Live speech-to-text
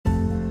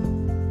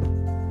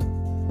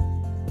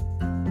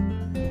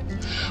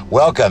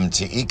Welcome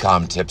to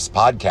Ecom Tips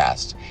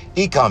Podcast.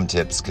 Ecom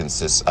Tips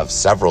consists of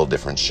several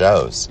different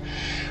shows.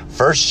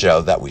 First show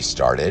that we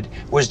started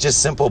was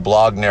just simple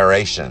blog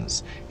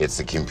narrations. It's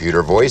the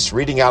computer voice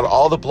reading out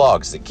all the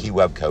blogs that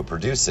KeyWeb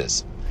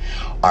co-produces.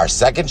 Our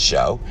second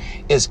show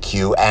is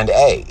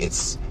Q&A.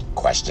 It's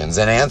questions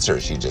and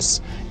answers. You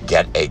just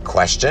get a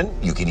question.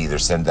 You can either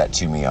send that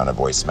to me on a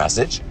voice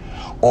message,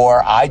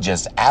 or I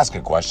just ask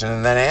a question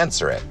and then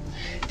answer it.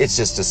 It's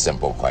just a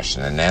simple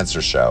question and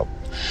answer show.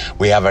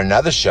 We have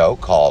another show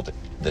called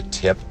The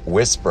Tip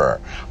Whisperer.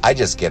 I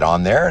just get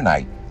on there and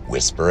I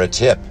whisper a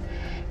tip.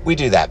 We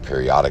do that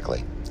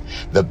periodically.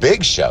 The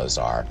big shows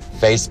are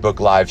Facebook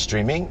live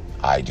streaming.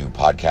 I do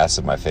podcasts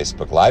of my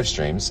Facebook live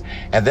streams,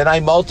 and then I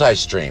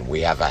multi-stream.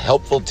 We have a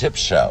Helpful Tips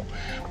show.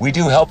 We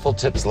do Helpful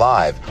Tips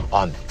live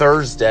on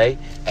Thursday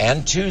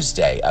and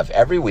Tuesday of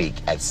every week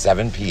at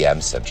 7 p.m.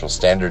 Central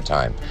Standard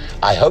Time.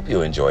 I hope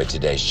you enjoyed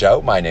today's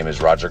show. My name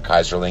is Roger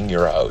Kaiserling,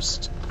 your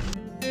host.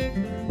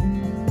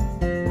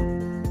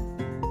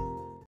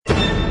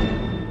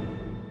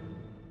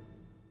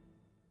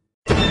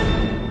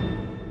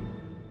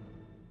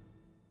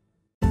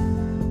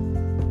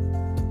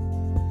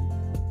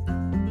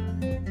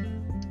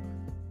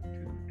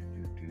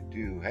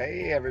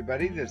 Hey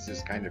everybody, this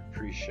is kind of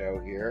pre-show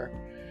here.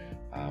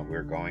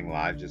 We're going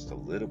live just a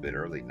little bit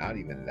early, not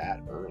even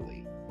that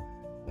early.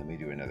 Let me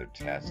do another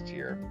test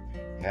here.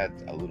 Had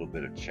a little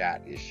bit of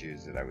chat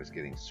issues that I was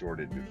getting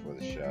sorted before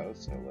the show,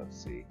 so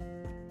let's see.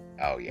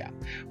 Oh yeah.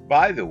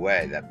 By the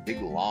way, that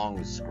big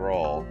long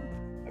scroll,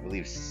 I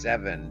believe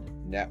 7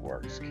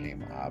 networks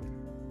came up.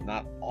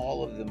 Not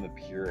all of them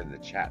appear in the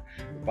chat.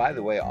 But by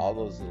the way, all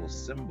those little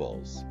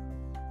symbols,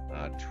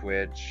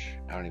 Twitch,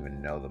 I don't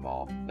even know them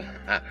all.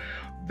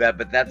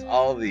 But that's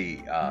all the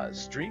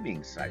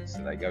streaming sites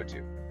that I go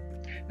to.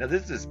 Now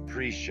this is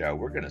pre-show.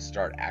 We're going to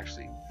start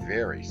actually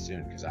very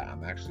soon because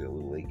I'm actually a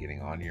little late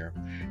getting on here.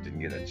 Didn't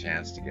get a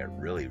chance to get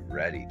really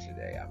ready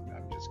today.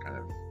 I'm just kind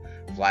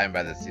of flying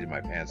by the seat of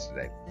my pants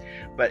today.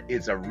 But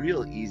it's a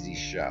real easy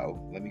show.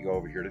 Let me go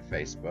over here to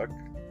Facebook.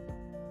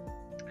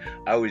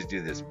 I always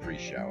do this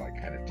pre-show. I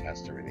kind of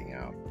test everything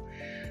out.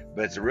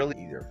 But it's really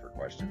easier for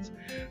questions.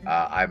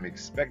 I'm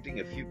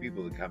expecting a few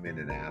people to come in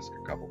and ask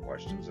a couple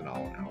questions, and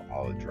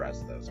I'll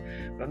address those.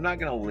 But I'm not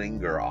going to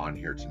linger on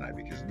here tonight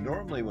because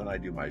normally when I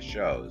do my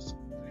shows,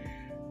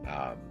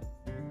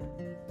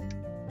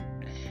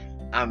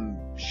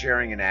 I'm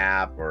sharing an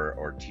app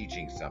or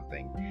teaching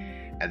something,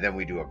 and then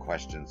we do a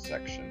question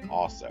section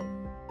also.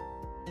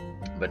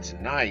 But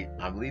tonight,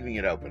 I'm leaving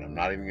it open. I'm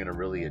not even going to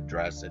really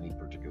address any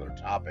particular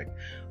topic.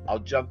 I'll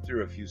jump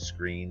through a few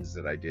screens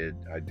that I did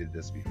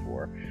this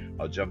before.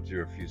 I'll jump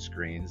through a few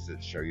screens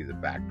that show you the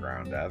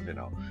background of, and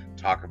I'll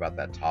talk about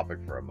that topic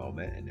for a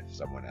moment. And if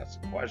someone asks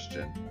a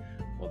question,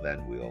 well,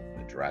 then we'll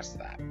address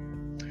that.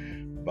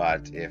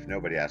 But if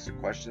nobody asks a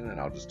question, then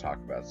I'll just talk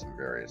about some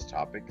various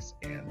topics.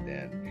 And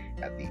then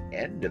at the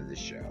end of the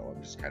show,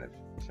 I'm just kind of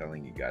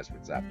telling you guys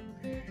what's up.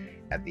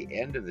 At the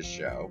end of the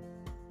show,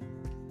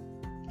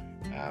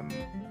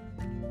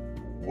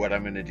 what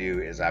I'm going to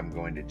do is I'm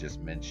going to just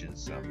mention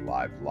some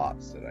live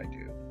lots that I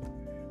do.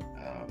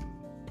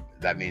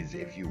 That means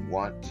if you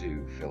want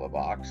to fill a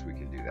box, we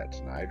can do that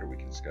tonight, or we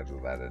can schedule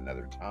that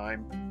another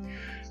time.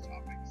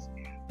 Topics,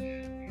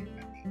 and then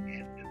at the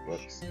end of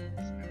books.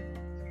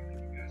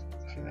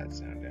 Turn that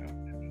sound down.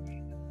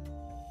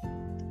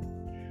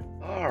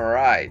 All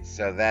right,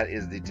 so that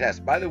is the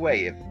test. By the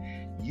way, if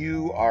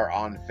you are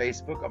on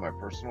Facebook on my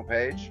personal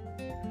page,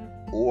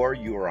 or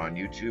you are on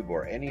YouTube,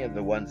 or any of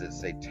the ones that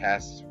say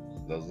test,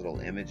 those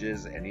little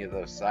images, any of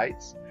those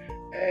sites.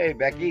 Hey,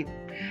 Becky.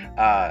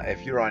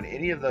 If you're on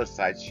any of those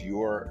sites,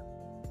 your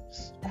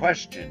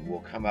question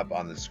will come up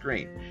on the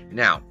screen.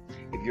 Now,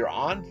 if you're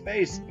on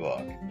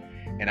Facebook,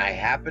 and I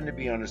happen to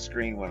be on a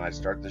screen when I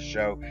start the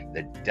show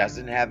that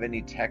doesn't have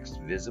any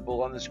text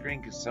visible on the screen,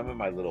 because some of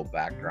my little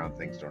background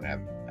things don't have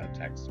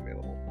text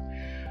available,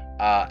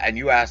 and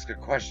you ask a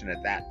question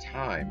at that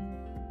time,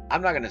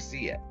 I'm not going to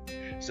see it.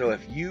 So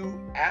if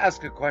you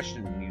ask a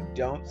question and you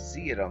don't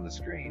see it on the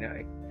screen,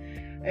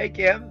 hey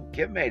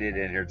Kim made it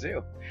in here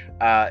too.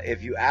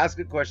 If you ask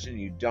a question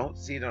and you don't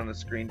see it on the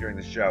screen during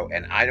the show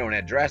and I don't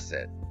address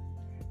it,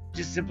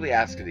 just simply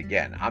ask it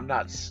again. I'm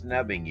not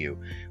snubbing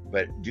you,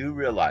 but do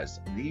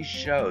realize these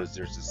shows,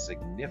 there's a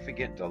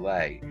significant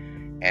delay,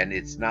 and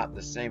it's not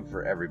the same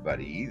for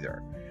everybody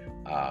either.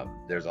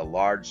 There's a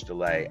large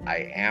delay.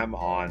 I am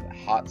on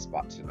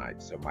hotspot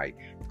tonight, so my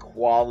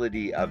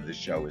quality of the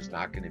show is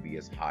not going to be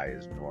as high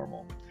as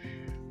normal.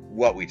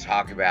 What we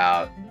talk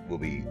about will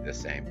be the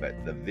same,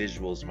 but the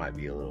visuals might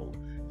be a little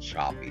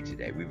choppy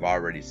today. We've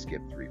already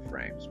skipped 3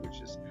 frames,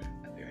 which is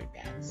a very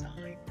bad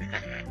sign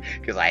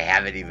because I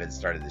haven't even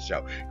started the show.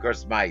 Of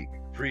course, my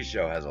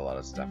pre-show has a lot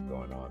of stuff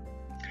going on.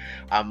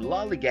 I'm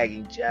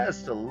lollygagging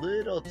just a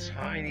little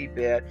tiny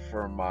bit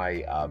for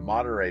my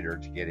moderator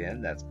to get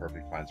in. That's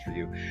perfectly fine for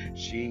you.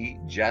 She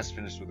just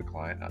finished with a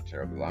client not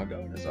terribly long ago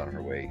and is on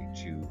her way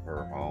to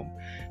her home.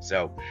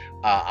 So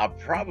I'm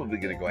probably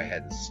going to go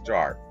ahead and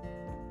start.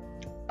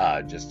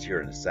 just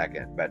here in a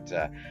second. But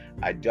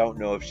I don't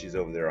know if she's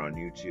over there on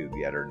YouTube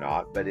yet or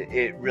not, but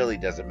it really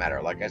doesn't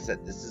matter. Like I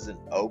said, this is an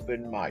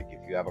open mic.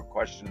 If you have a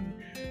question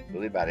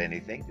really about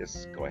anything,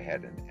 just go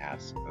ahead and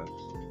ask. Oops.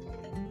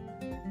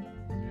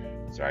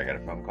 Sorry, I got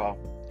a phone call.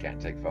 Can't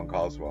take phone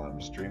calls while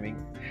I'm streaming.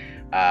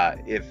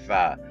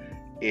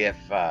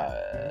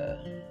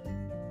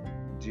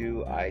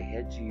 Do I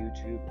head to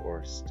YouTube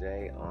or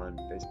stay on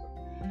Facebook?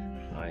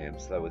 I am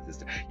slow with this.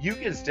 You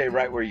can stay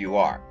right where you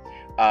are.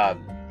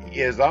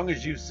 As long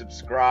as you've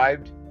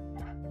subscribed.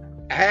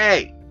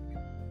 Hey!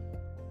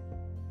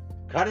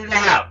 Cut it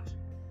out!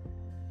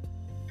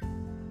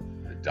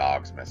 The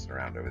dog's messing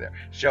around over there.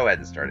 Show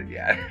hadn't started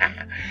yet.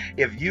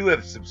 If you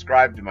have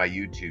subscribed to my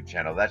YouTube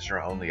channel, that's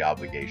your only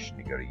obligation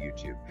to go to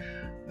YouTube.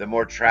 The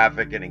more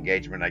traffic and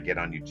engagement I get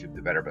on YouTube,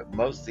 the better. But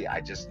mostly, I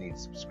just need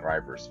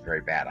subscribers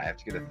very bad. I have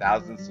to get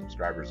 1,000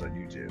 subscribers on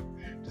YouTube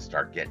to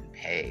start getting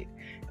paid.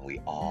 And we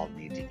all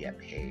need to get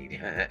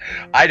paid.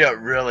 I don't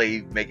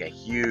really make a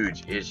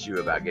huge issue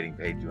about getting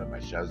paid doing my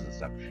shows and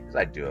stuff, because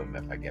I do them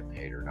if I get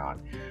paid or not.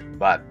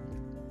 But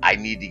I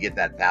need to get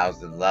that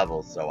 1,000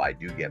 level so I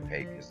do get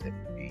paid, because it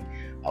would be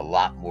a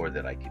lot more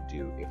that I could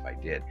do if I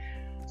did.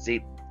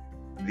 See,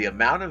 the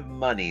amount of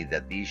money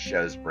that these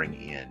shows bring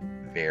in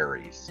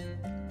varies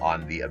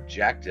on the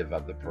objective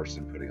of the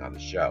person putting on the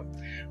show.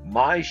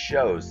 My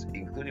shows,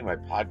 including my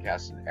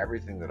podcast and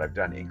everything that I've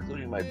done,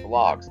 including my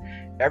blogs,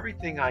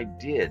 everything I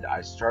did,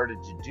 I started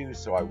to do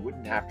so I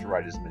wouldn't have to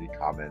write as many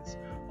comments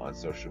on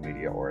social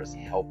media or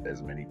help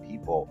as many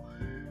people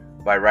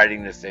by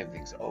writing the same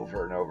things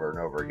over and over and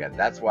over again.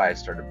 That's why I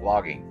started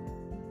blogging.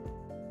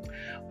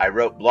 I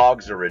wrote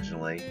blogs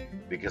originally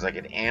because I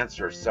could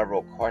answer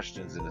several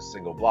questions in a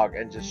single blog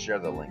and just share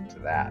the link to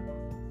that.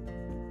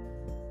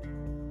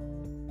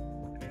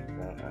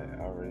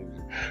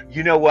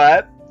 You know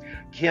what?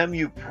 Kim,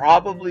 you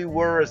probably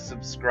were a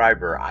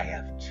subscriber. I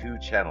have 2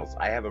 channels.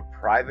 I have a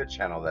private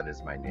channel that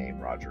is my name,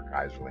 Roger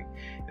Kaiserling,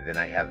 and then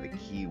I have the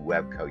Key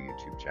Webco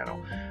YouTube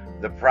channel.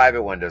 The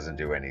private one doesn't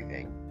do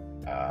anything.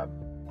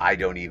 I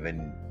don't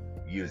even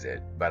use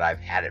it, but I've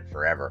had it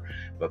forever.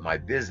 But my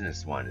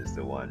business one is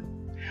the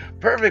one.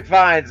 Perfect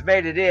Finds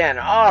made it in.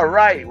 All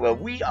right. Well,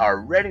 we are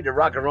ready to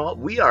rock and roll.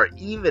 We are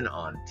even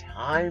on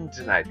time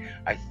tonight.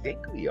 I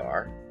think we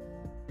are.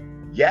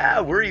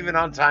 Yeah, we're even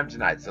on time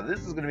tonight. So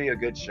this is going to be a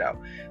good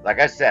show. Like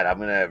I said, I'm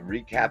going to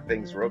recap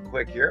things real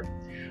quick here.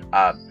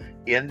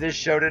 In this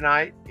show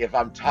tonight, if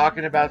I'm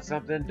talking about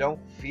something,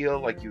 don't feel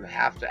like you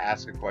have to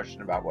ask a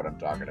question about what I'm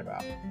talking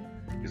about,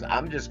 because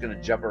I'm just going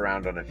to jump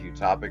around on a few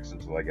topics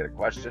until I get a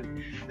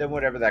question. Then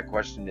whatever that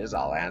question is,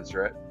 I'll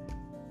answer it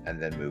and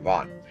then move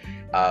on.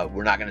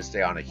 We're not going to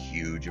stay on a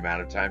huge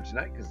amount of time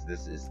tonight because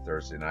this is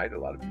Thursday night. A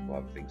lot of people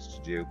have things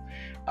to do.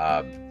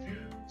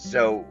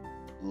 So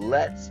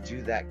let's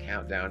do that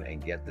countdown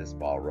and get this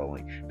ball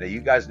rolling. Now, you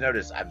guys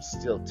notice I'm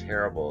still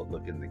terrible at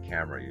looking at the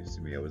camera. You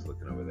see me always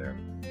looking over there.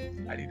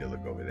 I need to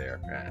look over there.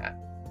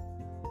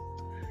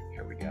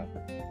 Here we go.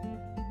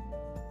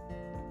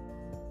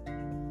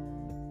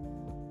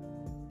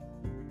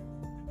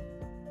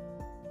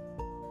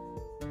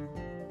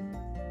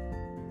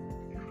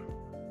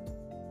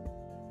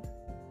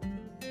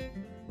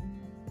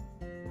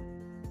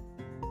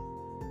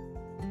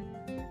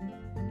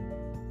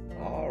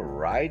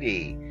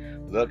 Alrighty.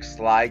 Looks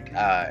like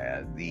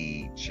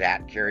the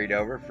chat carried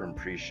over from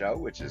pre-show,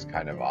 which is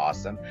kind of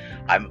awesome.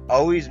 I'm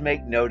always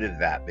make note of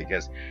that,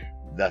 because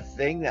the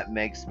thing that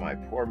makes my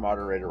poor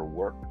moderator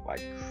work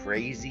like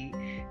crazy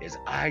is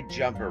I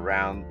jump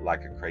around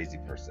like a crazy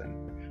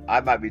person. I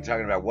might be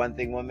talking about one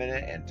thing 1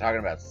 minute and talking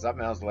about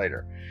something else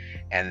later.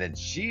 And then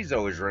she's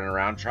always running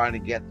around trying to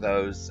get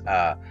those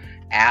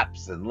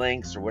apps and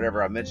links or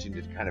whatever I mentioned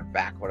to kind of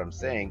back what I'm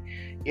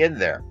saying in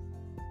there.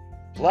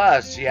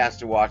 Plus, she has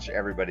to watch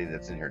everybody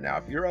that's in here. Now,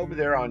 if you're over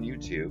there on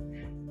YouTube,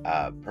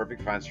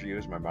 Perfect Finds for You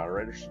is my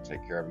moderator. She'll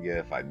take care of you.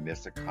 If I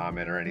miss a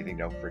comment or anything,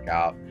 don't freak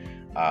out.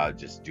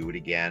 Just do it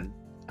again.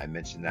 I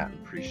mentioned that in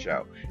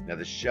pre-show. Now,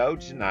 the show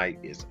tonight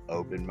is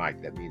open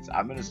mic. That means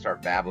I'm going to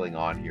start babbling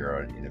on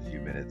here in a few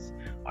minutes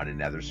on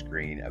another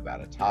screen about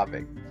a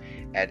topic.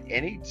 At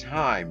any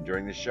time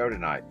during the show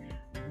tonight,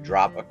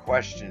 drop a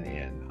question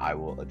in. I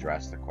will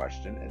address the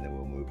question and then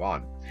we'll move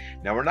on.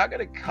 Now, we're not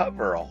going to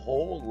cover a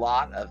whole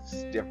lot of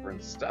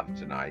different stuff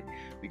tonight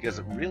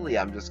because really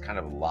I'm just kind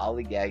of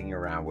lollygagging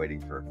around waiting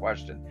for a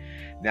question.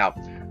 Now,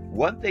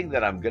 one thing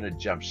that I'm going to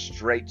jump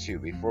straight to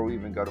before we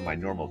even go to my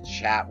normal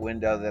chat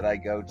window that I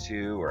go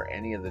to or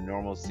any of the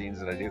normal scenes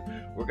that I do,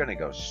 we're going to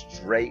go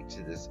straight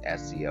to this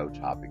SEO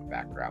topic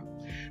background,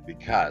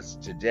 because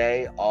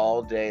today,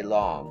 all day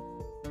long,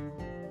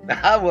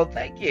 well,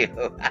 thank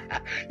you.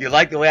 You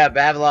like the way I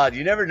babble on.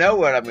 You never know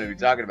what I'm going to be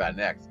talking about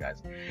next,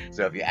 guys.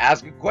 So if you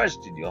ask a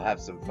question, you'll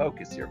have some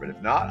focus here. But if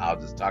not, I'll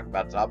just talk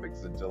about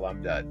topics until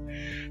I'm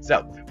done.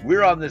 So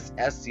we're on this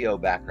SEO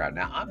background.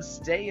 Now, I'm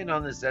staying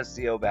on this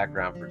SEO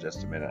background for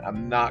just a minute.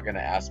 I'm not going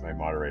to ask my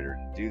moderator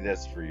to do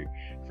this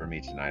for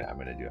me tonight. I'm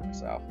going to do it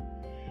myself.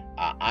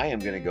 I am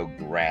going to go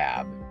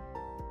grab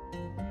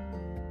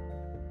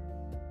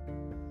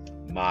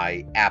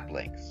my app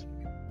links.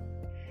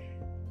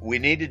 We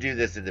need to do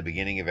this at the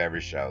beginning of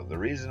every show. The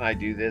reason I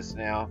do this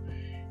now,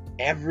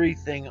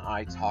 everything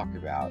I talk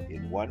about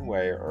in one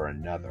way or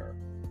another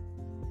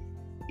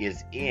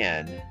is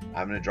in,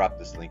 I'm going to drop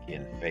this link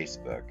in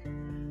Facebook.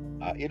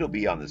 It'll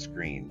be on the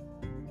screen.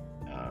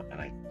 And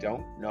I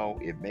don't know,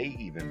 it may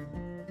even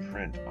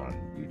print on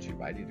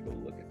YouTube. I need to go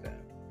look at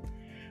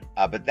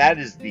that. But that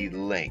is the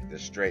link, the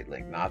straight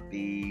link, not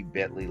the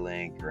bit.ly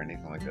link or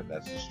anything like that.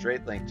 That's the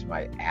straight link to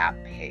my app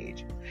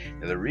page.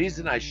 Now, the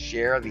reason I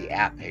share the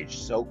app page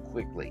so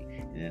quickly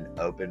in an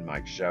open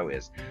mic show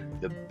is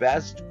the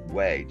best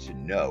way to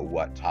know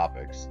what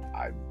topics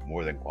I'm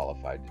more than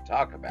qualified to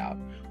talk about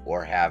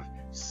or have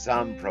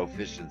some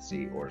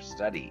proficiency or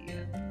study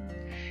in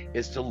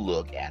is to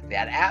look at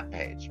that app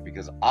page,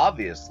 because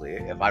obviously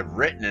if I've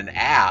written an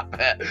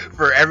app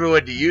for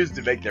everyone to use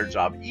to make their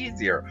job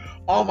easier,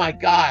 oh my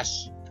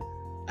gosh,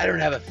 I don't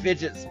have a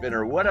fidget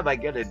spinner. What am I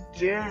gonna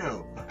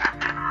do?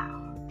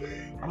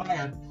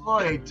 My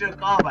employee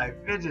took all my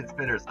fidget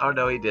spinners. Oh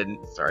no, he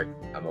didn't. Sorry,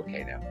 I'm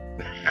okay now.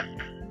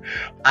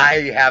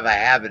 I have a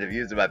habit of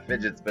using my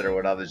fidget spinner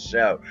when on the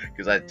show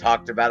because I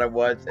talked about it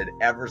once, and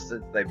ever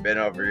since they've been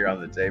over here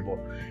on the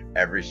table,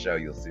 every show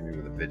you'll see me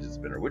with a fidget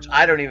spinner, which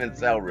I don't even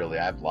sell really.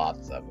 I have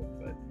lots of them,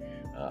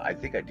 but I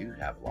think I do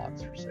have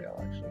lots for sale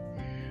actually.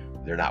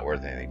 They're not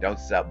worth anything. Don't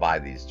buy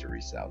these to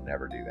resell.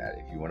 Never do that.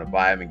 If you want to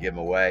buy them and give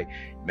them away,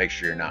 make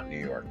sure you're not in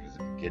New York, because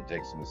if a kid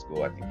takes them to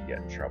school, I think you get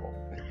in trouble.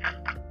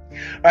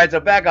 All right, so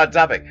back on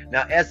topic.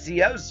 Now,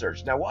 SEO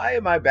search. Now, why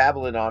am I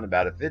babbling on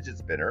about a fidget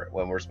spinner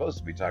when we're supposed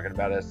to be talking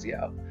about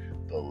SEO?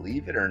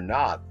 Believe it or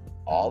not,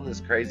 all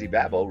this crazy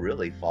babble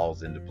really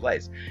falls into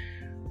place.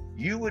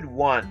 You would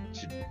want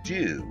to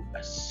do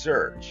a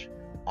search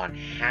on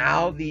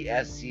how the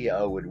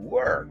SEO would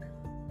work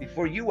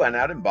before you went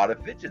out and bought a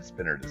fidget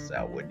spinner to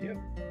sell, wouldn't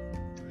you?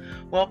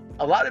 Well,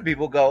 a lot of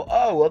people go,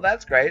 oh, well,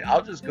 that's great.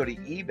 I'll just go to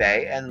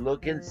eBay and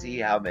look and see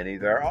how many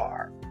there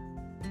are.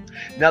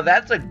 Now,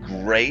 that's a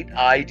great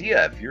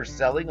idea. If you're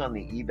selling on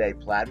the eBay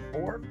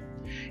platform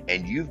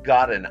and you've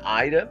got an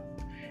item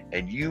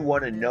and you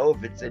want to know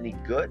if it's any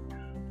good,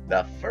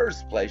 the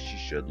first place you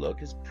should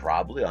look is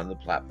probably on the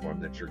platform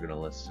that you're going to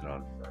list it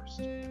on first,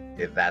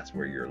 if that's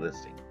where you're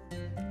listing.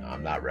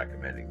 I'm not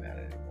recommending that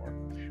anymore.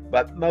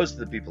 But most of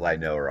the people I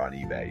know are on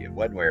eBay in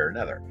one way or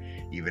another.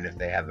 Even if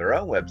they have their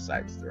own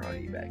websites, they're on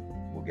eBay.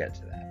 We'll get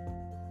to that.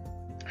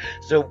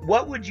 So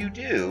what would you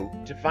do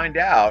to find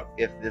out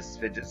if this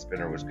fidget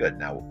spinner was good?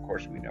 Now, of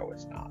course, we know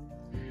it's not.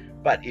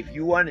 But if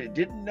you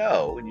didn't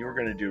know and you were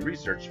going to do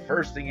research,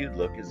 first thing you'd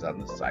look is on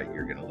the site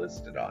you're going to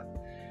list it on.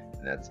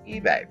 And that's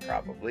eBay,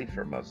 probably,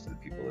 for most of the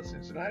people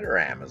listening tonight, or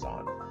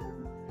Amazon.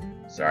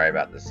 Sorry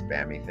about the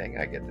spammy thing.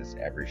 I get this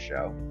every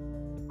show.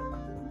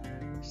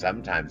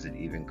 Sometimes it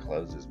even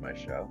closes my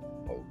show.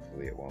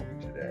 Hopefully it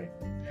won't today.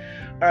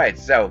 All right,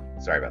 so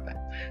sorry about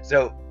that.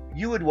 So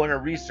you would want to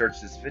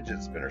research this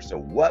fidget spinner. So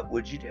what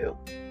would you do?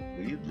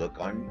 Well, you'd look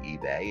on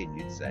eBay and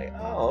you'd say,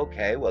 oh,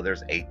 okay, well,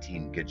 there's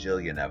 18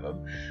 gajillion of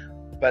them.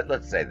 But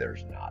let's say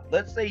there's not.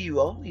 Let's say you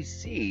only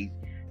see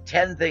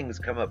 10 things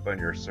come up on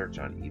your search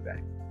on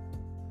eBay.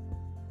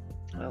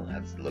 Well,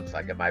 that looks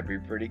like it might be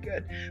pretty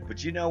good.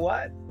 But you know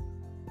what?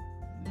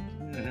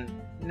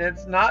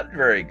 It's not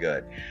very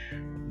good.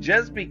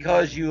 Just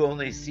because you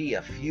only see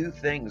a few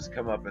things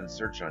come up in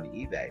search on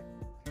eBay,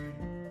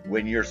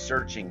 when you're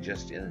searching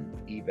just in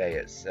eBay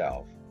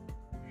itself,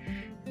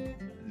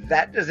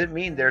 that doesn't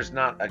mean there's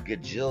not a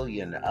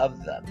gajillion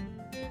of them.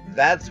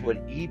 That's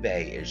what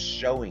eBay is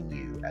showing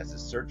you as a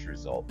search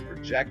result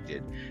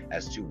projected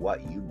as to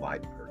what you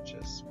might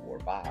purchase or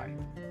buy.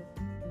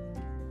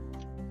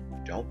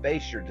 Don't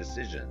base your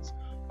decisions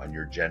on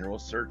your general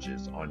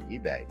searches on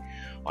eBay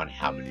on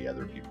how many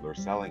other people are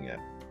selling it.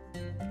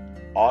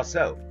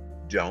 Also,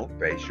 don't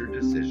base your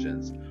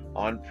decisions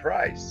on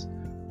price,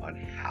 on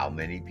how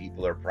many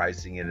people are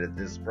pricing it at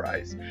this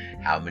price,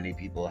 how many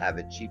people have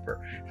it cheaper,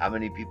 how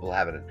many people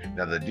have it.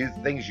 Now, the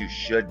things you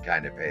should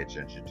kind of pay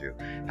attention to,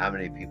 how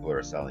many people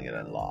are selling it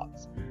in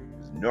lots.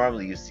 Because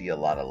normally you see a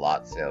lot of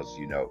lot sales,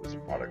 you know it was a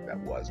product that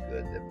was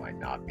good that might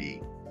not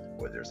be,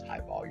 or there's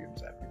high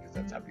volumes of, because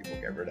that's how people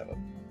get rid of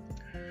them.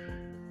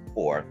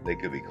 Or they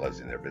could be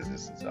closing their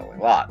business and selling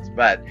lots.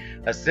 But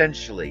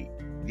essentially,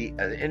 the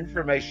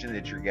information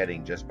that you're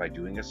getting just by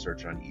doing a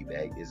search on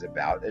eBay is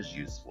about as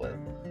useful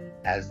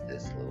as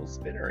this little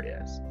spinner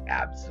is.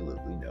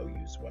 Absolutely no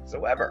use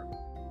whatsoever.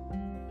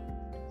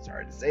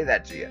 Sorry to say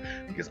that to you,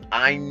 because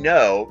I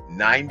know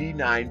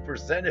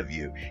 99% of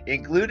you,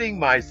 including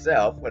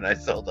myself when I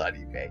sold on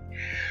eBay,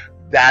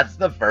 that's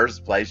the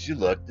first place you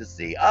look to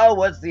see, oh,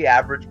 what's the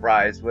average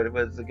price?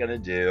 What's it going to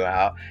do?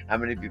 How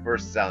many people are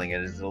selling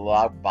it? Is it a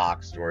log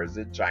box store? Is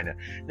it China?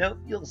 Now,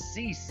 you'll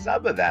see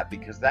some of that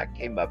because that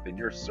came up in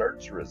your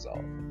search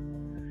result.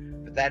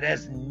 But that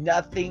has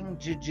nothing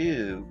to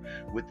do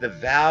with the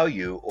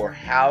value or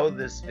how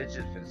this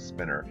fidget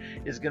spinner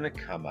is going to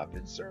come up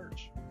in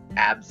search.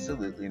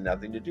 Absolutely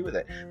nothing to do with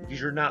it, because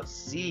you're not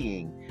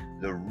seeing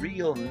the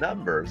real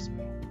numbers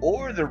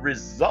or the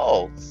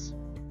results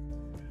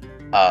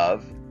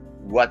of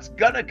what's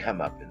gonna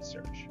come up in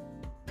search.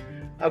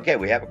 Okay,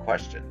 we have a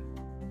question.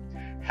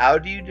 How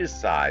do you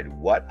decide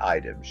what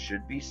items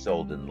should be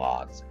sold in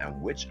lots and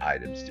which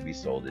items to be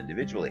sold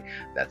individually?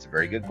 That's a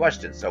very good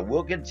question. So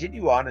we'll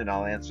continue on and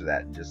I'll answer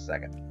that in just a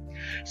second.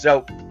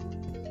 So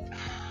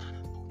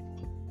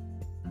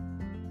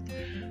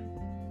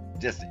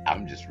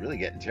I'm just really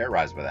getting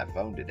terrorized by that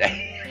phone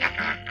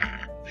today.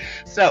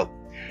 So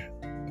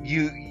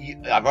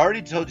I've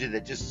already told you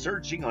that just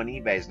searching on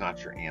eBay is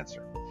not your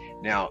answer.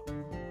 Now,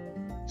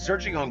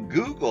 searching on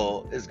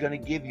Google is going to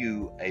give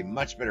you a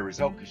much better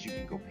result because you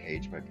can go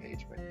page by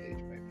page by page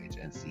by page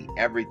and see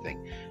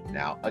everything.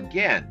 Now,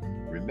 again,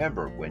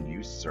 remember when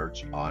you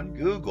search on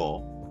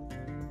Google,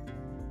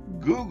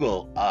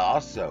 Google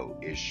also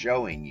is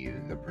showing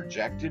you the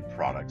projected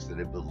products that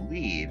it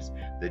believes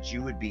that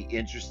you would be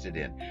interested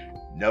in.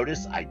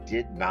 Notice I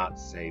did not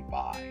say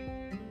buy.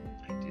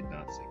 I did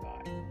not say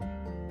buy.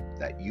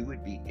 That you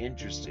would be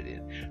interested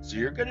in. So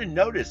you're going to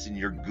notice in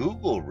your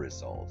Google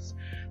results,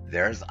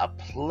 there's a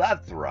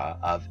plethora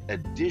of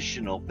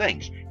additional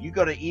things. You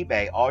go to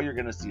eBay, all you're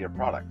going to see are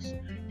products.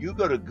 You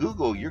go to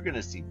Google, you're going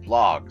to see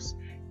blogs,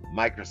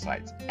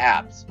 microsites,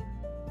 apps,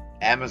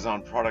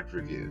 Amazon product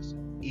reviews,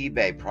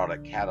 eBay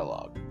product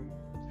catalog,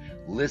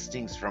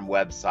 listings from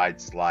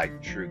websites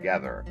like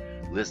Together,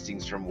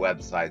 listings from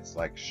websites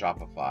like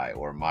Shopify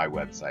or my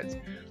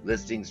websites,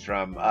 listings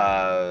from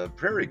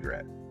Prairie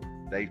Grid.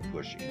 They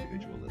push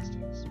individual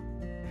listings.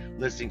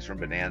 Listings from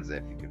Bonanza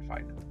if you can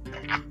find them.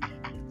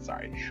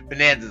 Sorry,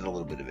 Bonanza's a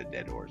little bit of a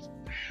dead horse.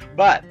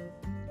 But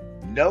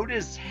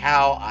notice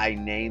how I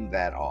named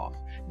that off.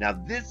 Now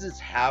this is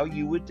how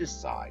you would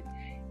decide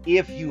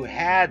if you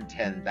had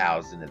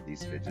 10,000 of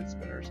these fidget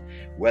spinners,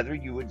 whether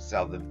you would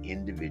sell them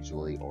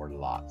individually or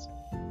lots.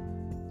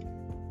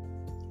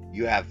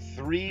 You have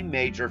three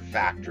major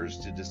factors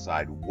to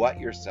decide what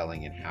you're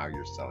selling and how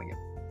you're selling it.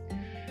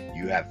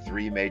 You have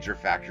three major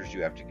factors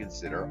you have to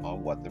consider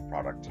on what the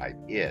product type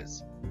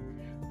is.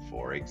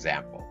 For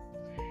example,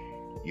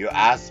 you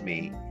ask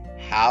me,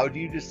 how do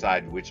you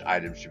decide which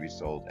items should be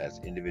sold as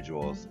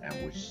individuals and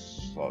which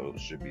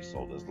should be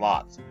sold as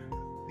lots?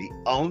 The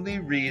only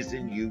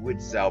reason you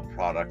would sell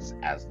products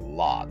as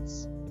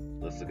lots,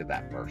 let's look at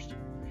that first.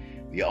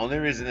 The only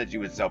reason that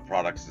you would sell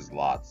products as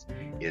lots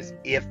is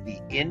if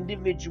the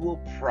individual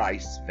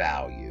price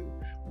value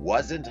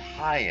wasn't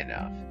high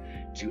enough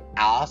to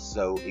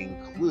also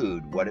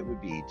include what it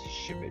would be to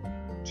ship it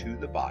to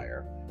the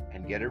buyer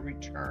and get a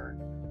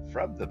return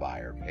from the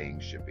buyer paying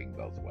shipping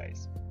both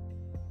ways.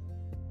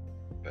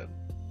 Boom.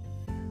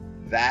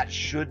 That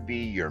should be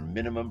your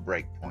minimum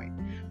break point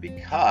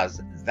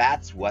because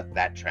that's what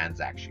that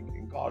transaction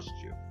can cost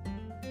you.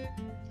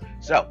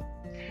 So,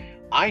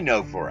 I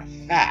know for a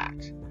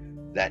fact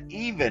that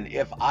even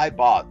if I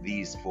bought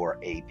these for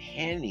a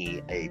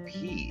penny a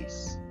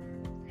piece,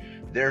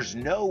 there's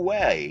no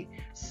way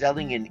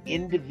selling an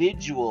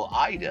individual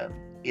item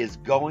is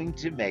going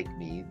to make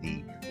me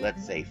the,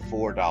 let's say,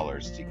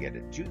 $4 to get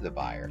it to the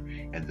buyer,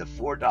 and the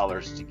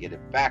 $4 to get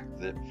it back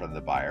from the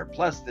buyer,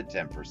 plus the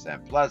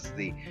 10%, plus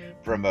the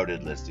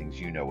promoted listings.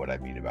 You know what I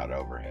mean about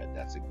overhead.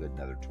 That's a good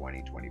another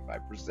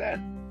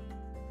 20-25%.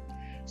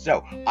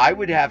 So I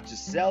would have to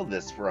sell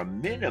this for a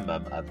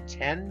minimum of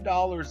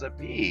 $10 a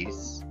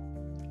piece,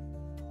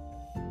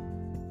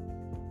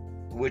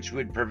 which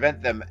would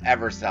prevent them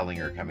ever selling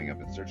or coming up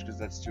in search because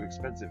that's too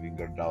expensive. You can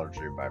go to Dollar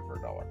Tree and buy it for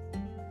 $1.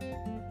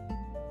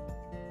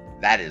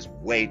 That is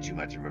way too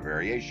much of a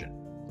variation.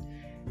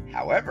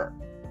 However,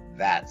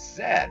 that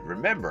said,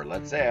 remember,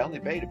 let's say I only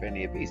paid a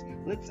penny a piece.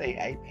 Let's say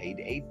I paid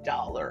 $1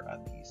 a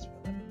piece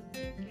for them.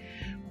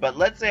 But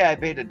let's say I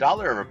paid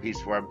 $1 a piece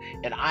for them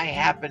and I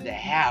happen to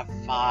have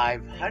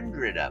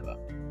 500 of them.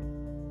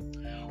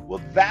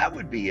 Well, that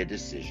would be a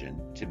decision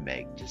to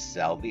make to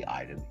sell the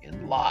item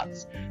in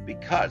lots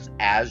because,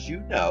 as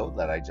you know,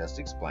 that I just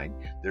explained,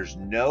 there's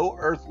no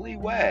earthly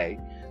way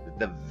that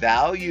the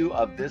value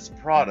of this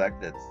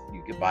product that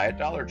you can buy at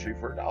Dollar Tree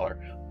for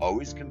 $1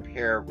 always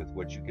compare with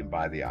what you can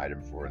buy the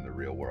item for in the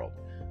real world.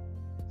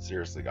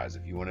 Seriously, guys,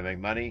 if you want to make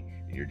money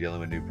and you're dealing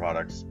with new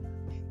products,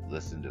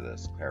 listen to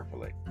this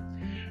carefully.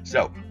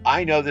 So,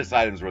 I know this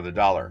item's worth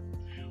 $1.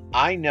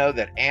 I know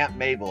that Aunt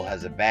Mabel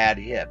has a bad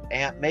hip.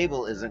 Aunt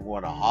Mabel isn't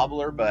going to hobble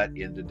her butt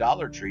into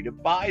Dollar Tree to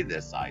buy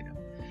this item.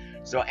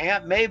 So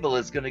Aunt Mabel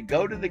is going to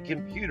go to the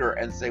computer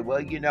and say, well,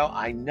 you know,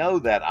 I know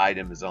that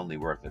item is only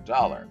worth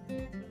 $1.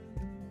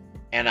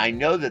 And I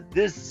know that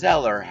this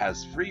seller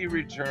has free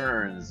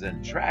returns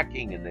and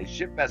tracking and they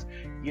ship fast.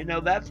 You know,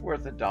 that's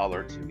worth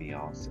 $1 to me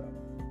also.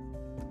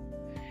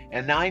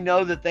 And I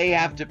know that they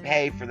have to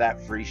pay for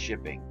that free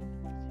shipping.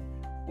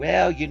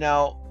 Well, you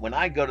know, when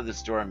I go to the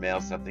store and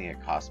mail something,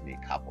 it costs me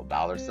a couple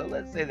dollars. So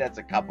let's say that's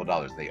a couple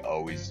dollars. They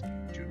always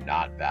do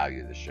not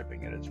value the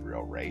shipping at its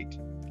real rate.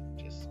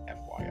 Just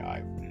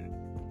FYI.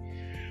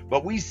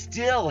 But we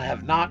still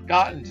have not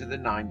gotten to the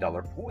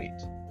 $9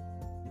 point.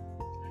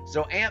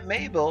 So Aunt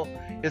Mabel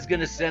is going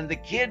to send the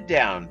kid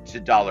down to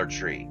Dollar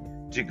Tree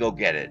to go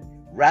get it,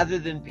 rather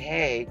than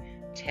pay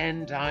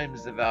 10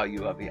 times the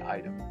value of the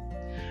item.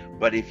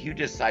 But if you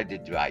decide to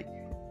buy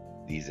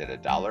these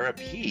at $1 a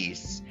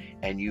piece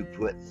and you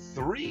put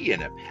 3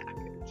 in a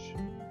package,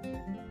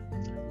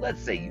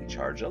 let's say you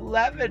charge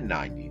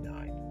 $11.99.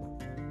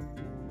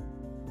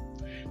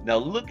 Now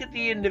look at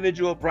the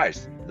individual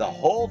price. The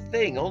whole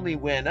thing only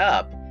went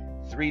up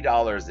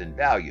 $3 in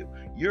value.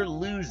 You're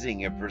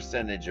losing a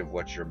percentage of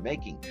what you're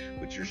making,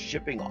 but you're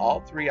shipping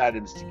all 3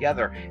 items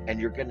together and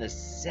you're going to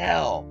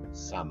sell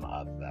some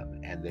of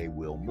them and they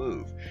will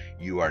move.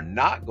 You are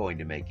not going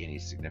to make any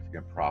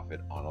significant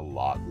profit on a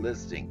lot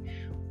listing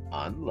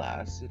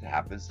unless it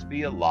happens to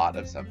be a lot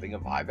of something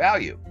of high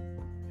value.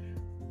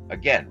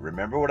 Again,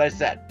 remember what I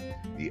said.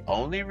 The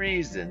only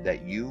reason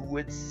that you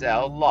would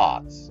sell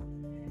lots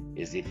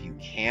is if you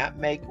can't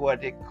make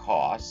what it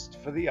costs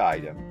for the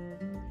item,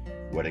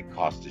 what it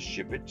costs to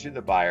ship it to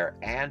the buyer,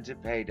 and to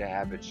pay to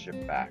have it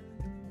shipped back.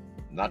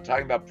 I'm not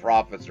talking about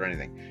profits or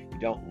anything. You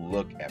don't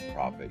look at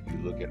profit, you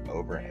look at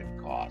overhead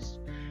costs.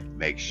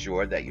 Make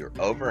sure that your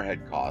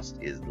overhead cost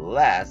is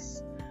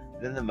less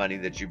than the money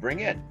that you bring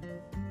in.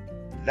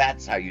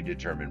 That's how you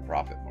determine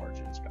profit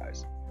margins,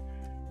 guys.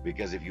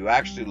 Because if you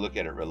actually look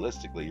at it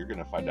realistically, you're going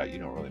to find out you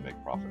don't really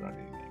make profit on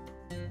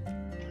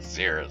anything.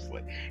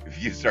 Seriously.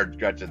 If you start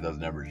crunching those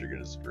numbers, you're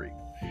going to scream.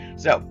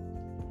 So,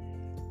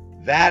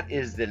 that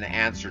is an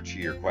answer to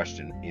your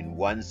question in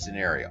one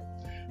scenario.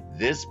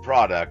 This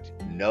product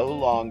no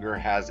longer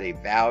has a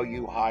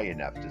value high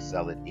enough to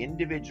sell it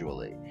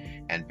individually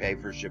and pay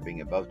for shipping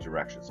in both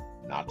directions.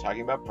 Not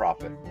talking about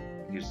profit,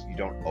 because you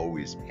don't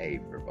always pay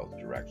for both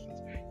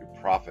directions. Your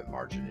profit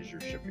margin is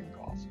your shipping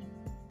cost.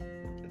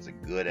 It's a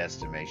good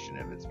estimation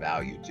of its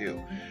value too.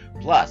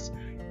 Plus,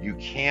 you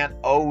can't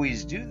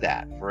always do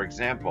that. For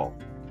example,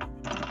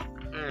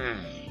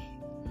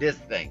 this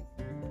thing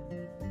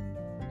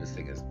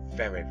is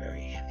very,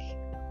 very heavy.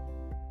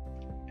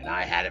 And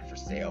I had it for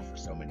sale for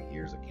so many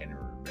years, I can't even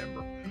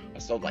remember. I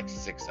sold like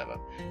 6 of them.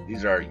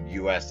 These are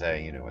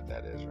USA, you know what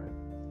that is,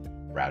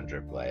 right? Brown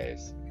drip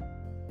glaze.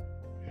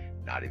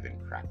 Not even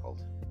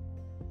crackled.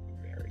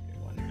 Very good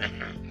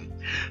one.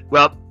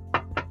 Well,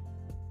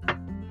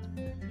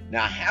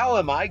 now how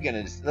am I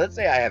going to, let's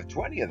say I have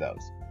 20 of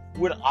those.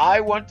 Would I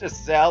want to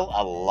sell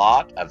a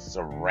lot of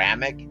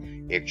ceramic,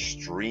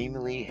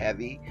 extremely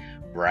heavy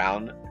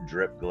brown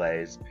drip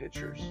glaze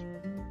pitchers?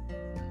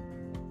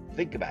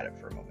 Think about it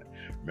for a moment.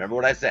 Remember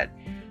what I said.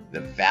 The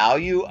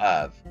value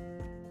of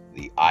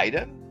the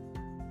item,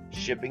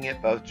 shipping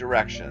it both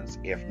directions.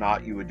 If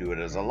not, you would do it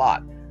as a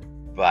lot.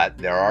 But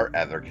there are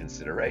other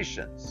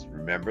considerations.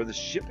 Remember the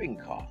shipping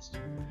cost.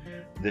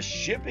 The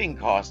shipping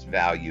cost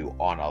value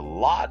on a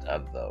lot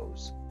of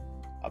those,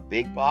 a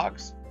big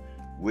box,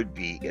 would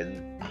be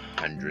in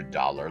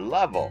 $100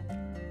 level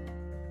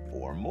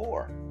or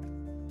more.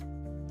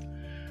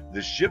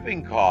 The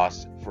shipping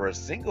cost for a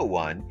single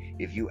one,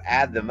 if you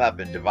add them up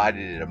and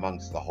divided it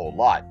amongst the whole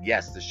lot,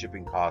 yes, the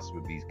shipping cost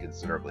would be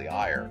considerably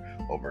higher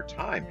over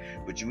time,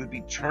 but you would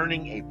be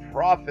turning a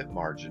profit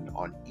margin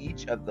on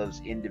each of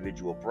those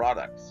individual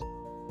products.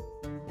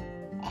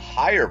 A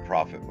higher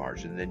profit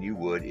margin than you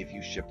would if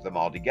you ship them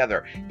all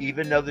together,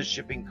 even though the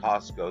shipping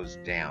cost goes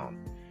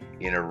down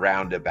in a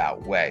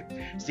roundabout way.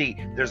 See,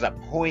 there's a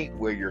point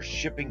where your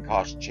shipping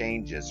cost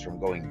changes from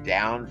going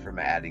down from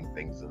adding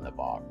things in the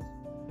box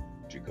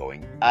to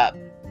going up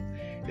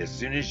as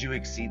soon as you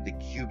exceed the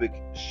cubic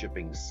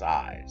shipping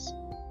size.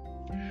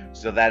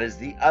 So that is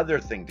the other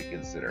thing to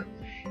consider.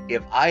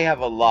 If I have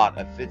a lot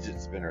of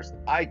fidget spinners,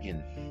 I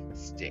can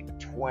stick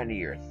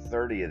 20 or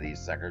 30 of these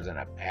suckers in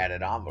a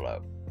padded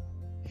envelope.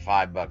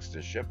 $5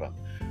 to ship them.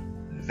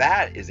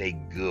 That is a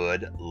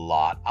good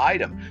lot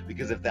item,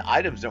 because if the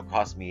items don't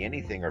cost me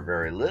anything or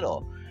very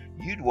little,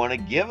 you'd want to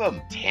give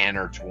them 10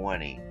 or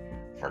 20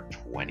 for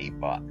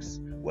 $20,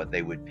 what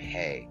they would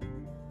pay,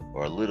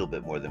 or a little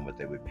bit more than what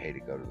they would pay to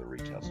go to the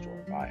retail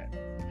store and buy it.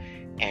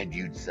 And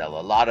you'd sell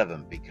a lot of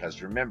them,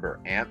 because remember,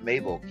 Aunt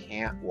Mabel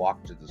can't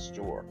walk to the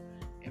store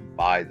and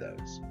buy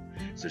those.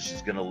 So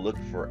she's going to look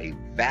for a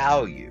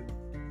value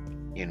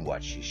in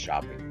what she's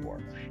shopping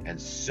for.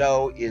 And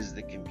so is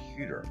the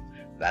computer.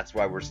 That's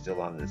why we're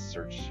still on this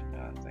search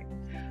thing.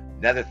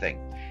 Another thing,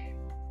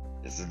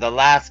 this is the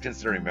last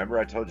consider. Remember,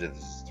 I told you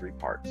this is 3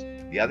 parts.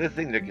 The other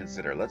thing to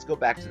consider, let's go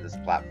back to this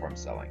platform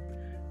selling.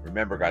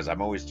 Remember, guys,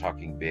 I'm always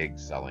talking big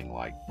selling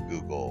like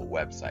Google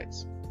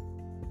websites.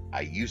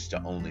 I used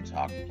to only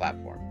talk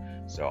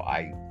platform, so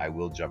I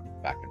will jump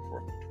back and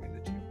forth between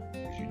the two,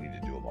 because you need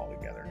to do them all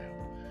together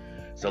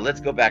now. So let's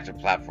go back to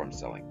platform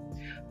selling.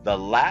 The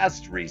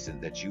last reason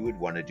that you would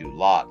want to do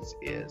lots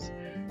is,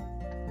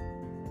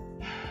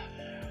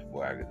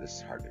 boy, this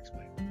is hard to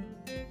explain.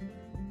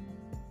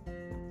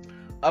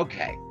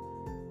 Okay,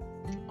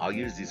 I'll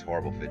use these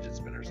horrible fidget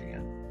spinners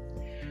again.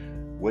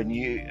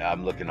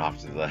 I'm looking off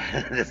to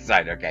this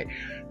side. Okay,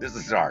 this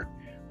is hard.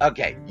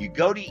 Okay, you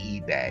go to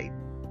eBay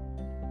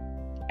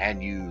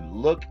and you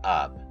look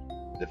up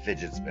the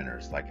fidget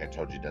spinners. Like I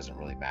told you, it doesn't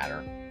really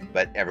matter,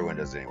 but everyone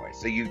does it anyway.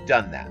 So you've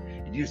done that,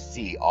 and you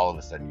see, all of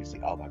a sudden you see,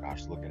 oh my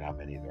gosh, look at how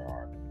many there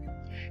are.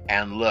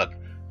 And look,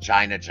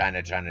 China,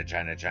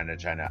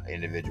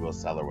 individual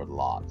seller with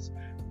lots.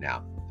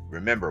 Now,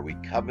 Remember, we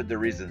covered the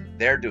reason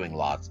they're doing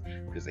lots,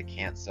 because they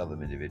can't sell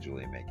them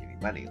individually and make any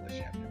money unless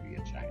you have to be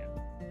in China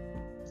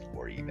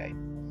or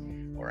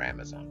eBay or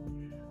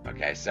Amazon.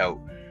 Okay,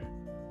 so,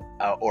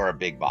 or a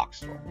big box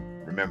store.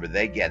 Remember,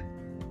 they get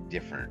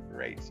different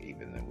rates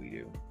even than we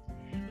do.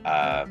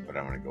 But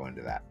I'm going to go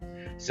into that.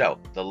 So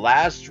the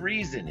last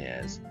reason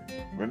is,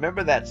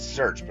 remember that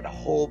search, but a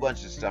whole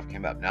bunch of stuff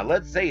came up. Now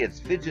let's say it's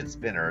fidget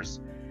spinners,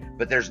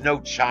 but there's no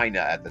China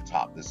at the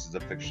top. This is a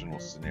fictional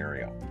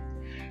scenario.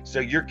 So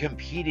you're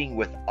competing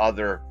with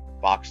other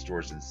box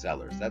stores and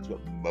sellers. That's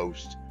what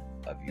most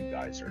of you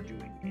guys are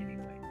doing anyway.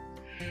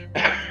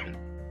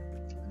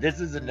 This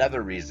is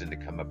another reason to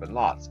come up in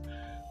lots.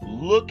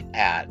 Look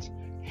at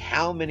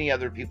how many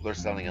other people are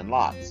selling in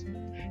lots.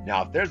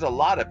 Now, if there's a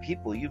lot of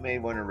people, you may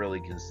want to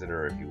really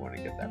consider if you want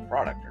to get that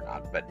product or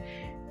not. But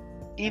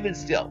even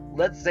still,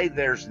 let's say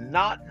there's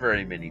not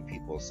very many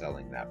people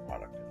selling that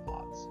product in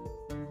lots.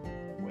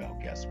 Well,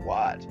 guess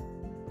what?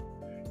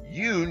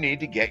 You need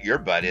to get your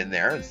butt in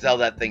there and sell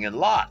that thing in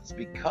lots,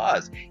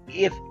 because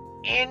if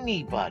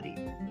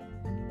anybody,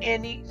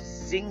 any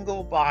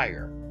single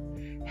buyer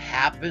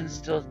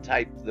happens to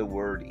type the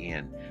word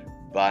in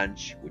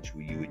bunch, which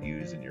you would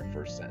use in your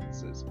first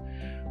sentences,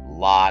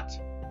 lot,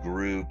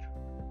 group,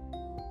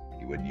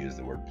 you wouldn't use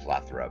the word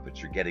plethora,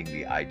 but you're getting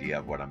the idea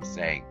of what I'm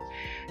saying.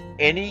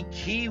 Any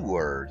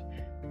keyword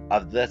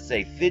of, let's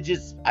say,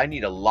 fidgets, I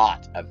need a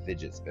lot of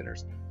fidget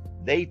spinners.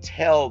 They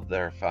tell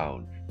their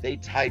phone, they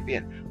type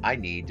in, I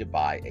need to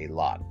buy a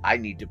lot. I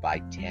need to buy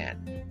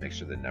 10. Make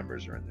sure the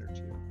numbers are in there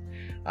too.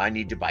 I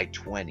need to buy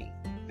 20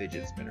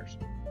 fidget spinners.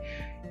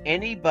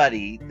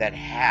 Anybody that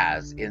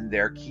has in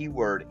their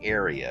keyword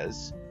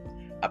areas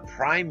a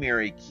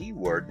primary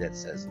keyword that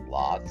says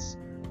lots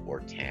or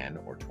 10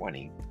 or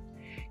 20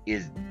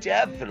 is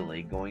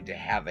definitely going to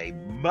have a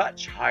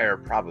much higher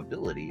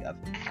probability of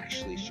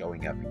actually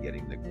showing up and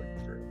getting the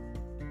click-through.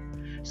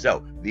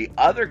 So the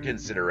other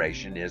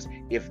consideration is,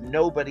 if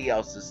nobody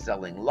else is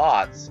selling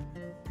lots,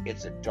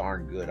 it's a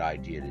darn good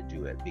idea to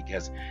do it,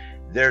 because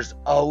there's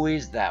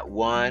always that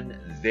one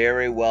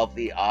very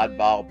wealthy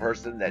oddball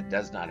person that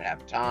does not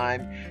have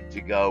time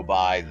to go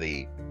buy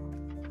the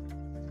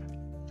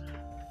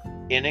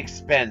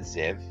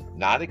inexpensive,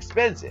 not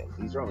expensive,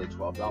 these are only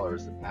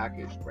 $12 a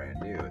package, brand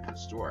new at the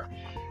store,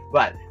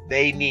 but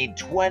they need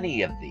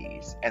 20 of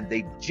these and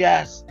they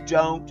just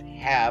don't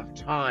have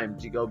time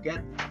to go get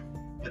them.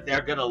 But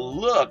they're going to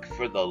look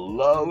for the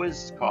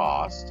lowest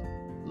cost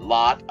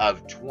lot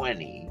of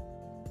 20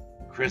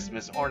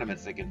 Christmas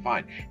ornaments they can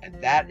find, and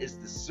that is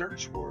the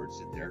search words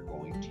that they're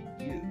going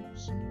to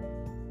use.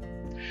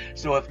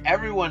 So if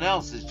everyone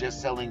else is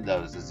just selling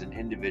those as an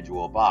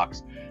individual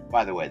box,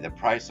 by the way, the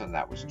price on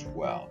that was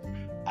 $12.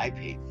 I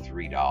paid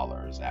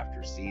 $3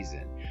 after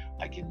season.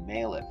 I can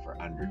mail it for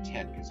under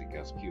 10 because it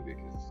goes cubic,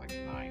 it's like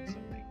 9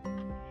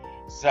 something.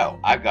 So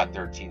I've got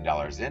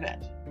 $13 in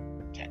it,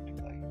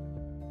 technically.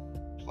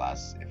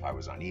 Plus, if I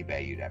was on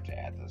eBay, you'd have to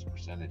add those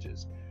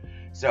percentages.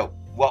 So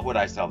what would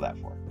I sell that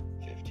for?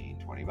 15,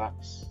 20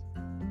 bucks.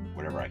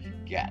 Whatever I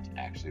could get,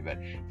 actually, but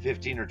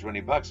 15 or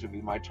 20 bucks would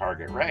be my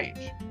target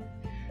range.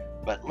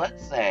 But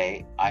let's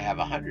say I have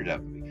 100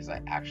 of them, because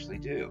I actually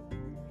do.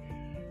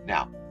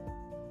 Now,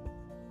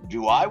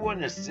 do I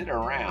want to sit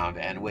around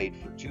and wait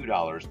for $2,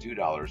 $2,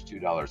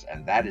 $2,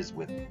 and that is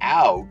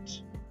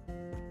without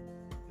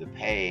the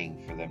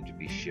paying for them to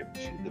be shipped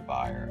to the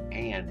buyer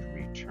and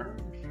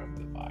returned from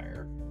the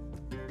buyer?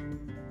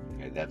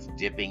 Okay, that's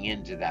dipping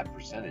into that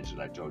percentage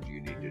that I told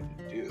you needed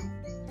to do.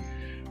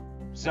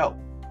 So,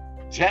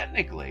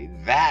 technically,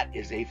 that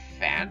is a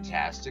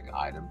fantastic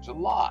item to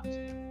lot.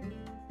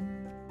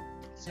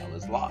 Sell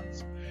as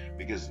lots,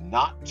 because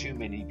not too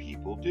many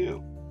people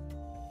do.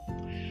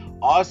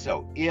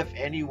 Also, if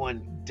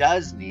anyone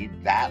does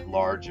need that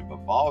large of a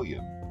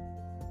volume,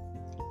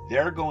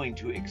 they're going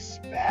to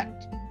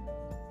expect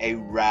a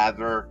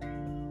rather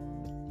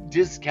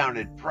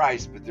discounted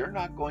price, but they're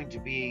not going to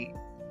be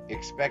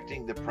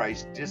expecting the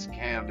price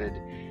discounted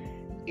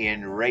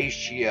in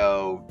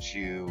ratio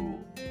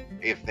to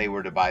if they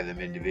were to buy them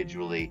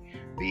individually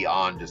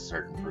beyond a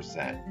certain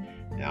percent.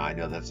 Now, I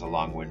know that's a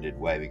long-winded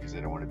way because I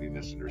don't want to be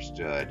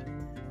misunderstood,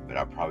 but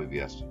I'll probably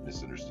be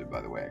misunderstood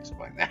by the way I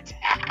explain that.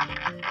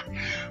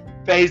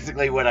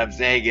 Basically, what I'm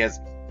saying is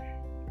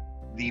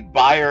the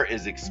buyer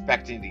is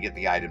expecting to get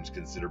the items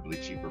considerably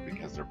cheaper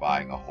because they're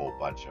buying a whole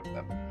bunch of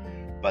them.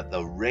 But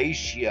the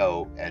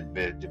ratio, and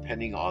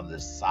depending on the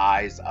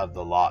size of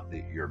the lot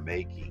that you're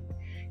making,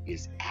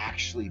 is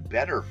actually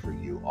better for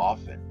you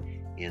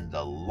often in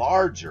the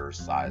larger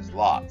size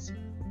lots.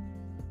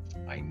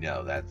 I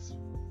know that's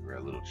a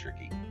little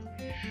tricky.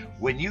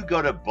 When you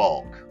go to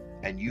bulk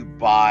and you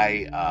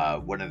buy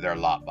one of their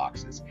lot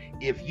boxes,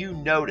 if you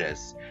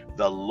notice,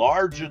 the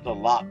larger the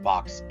lot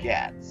box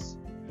gets,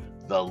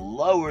 the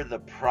lower the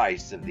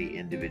price of the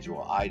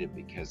individual item,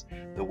 because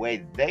the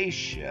way they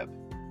ship,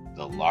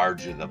 the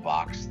larger the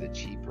box, the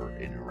cheaper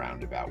in a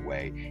roundabout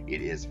way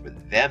it is for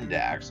them to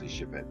actually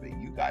ship it, but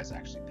you guys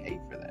actually pay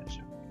for that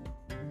shipping.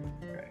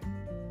 Okay.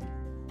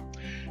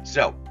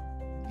 So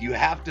you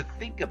have to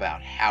think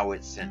about how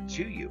it's sent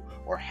to you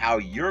or how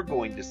you're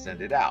going to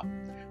send it out.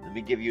 Let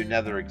me give you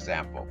another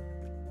example.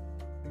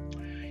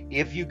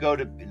 If you go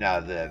to now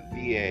the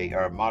VA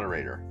or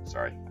moderator,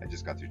 sorry, I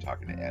just got through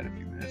talking to Ed a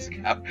few minutes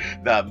ago.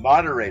 The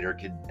moderator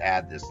can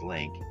add this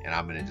link, and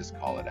I'm going to just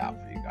call it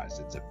out for you guys.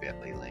 It's a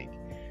bit.ly link.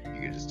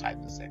 You can just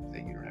type the same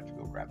thing. You don't have to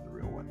go grab the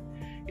real one.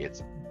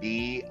 It's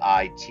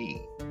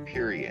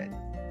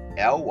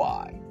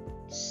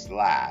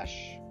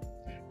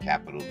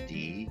bit.ly/capital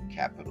D,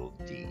 capital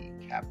D,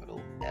 capital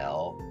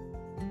L,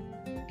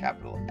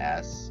 capital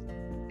S,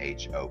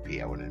 HOP.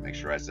 I wanted to make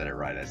sure I said it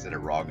right. I said it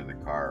wrong in the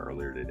car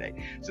earlier today.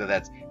 So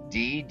that's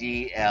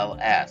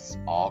DDLS,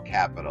 all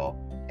capital,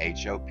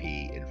 HOP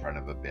in front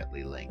of a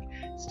bit.ly link.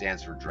 It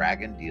stands for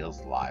Dragon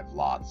Deals Live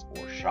Lots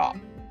or Shop.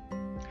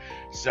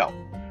 So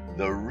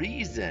the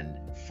reason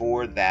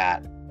for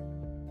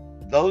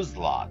those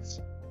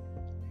lots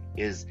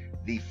is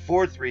the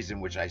fourth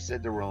reason, which I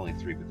said there were only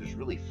three, but there's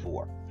really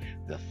four.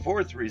 The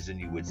fourth reason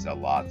you would sell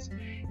lots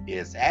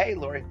is, hey,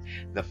 Lori,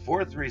 the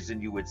fourth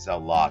reason you would sell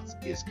lots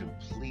is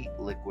complete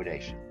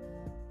liquidation.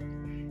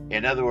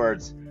 In other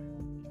words,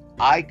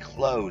 I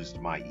closed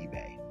my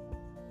eBay.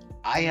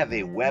 I have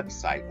a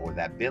website or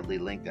that bit.ly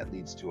link that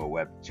leads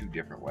to two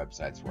different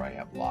websites where I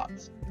have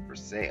lots for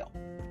sale.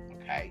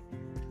 Okay.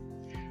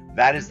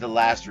 That is the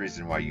last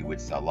reason why you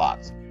would sell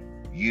lots.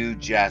 You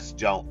just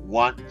don't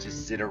want to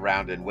sit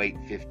around and wait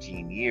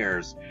 15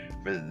 years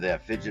for the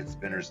fidget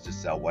spinners to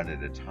sell one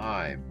at a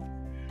time.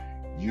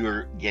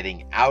 You're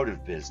getting out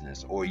of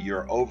business, or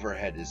your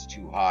overhead is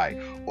too high,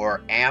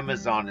 or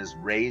Amazon is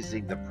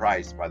raising the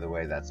price. By the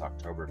way, that's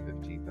October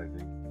 15th, I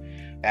think.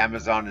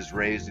 Amazon is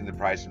raising the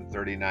price from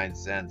 39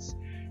 cents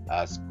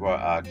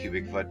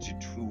cubic foot to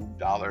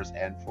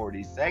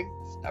 $2.40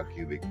 a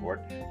cubic foot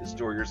to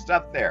store your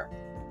stuff there.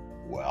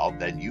 Well,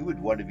 then you would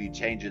want to be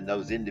changing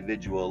those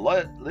individual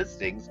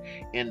listings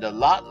into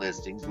lot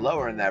listings,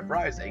 lowering that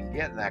price and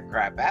getting that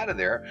crap out of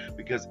there,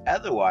 because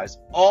otherwise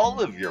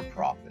all of your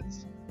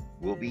profits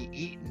will be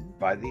eaten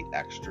by the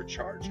extra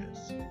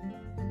charges.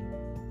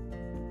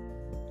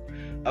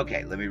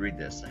 Okay, let me read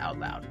this out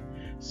loud.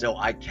 So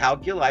I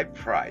calculate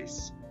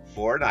price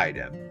for an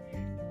item,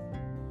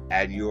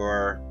 and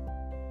your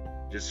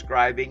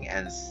describing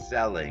and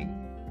selling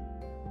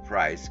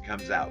price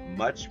comes out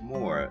much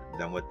more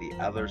than what the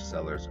other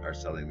sellers are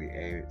selling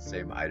the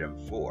same item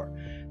for.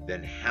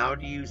 Then how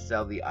do you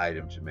sell the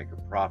item to make a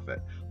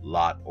profit,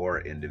 lot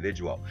or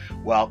individual?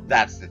 Well,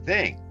 that's the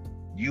thing.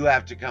 You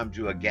have to come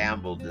to a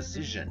gamble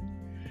decision.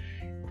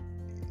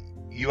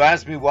 You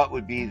asked me what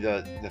would be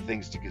the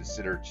things to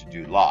consider to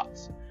do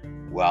lots.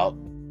 Well,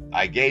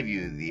 I gave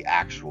you the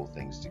actual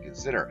things to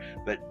consider,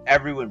 but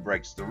everyone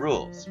breaks the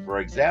rules. For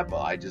example,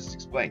 I just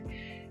explained,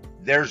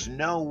 there's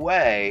no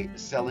way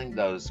selling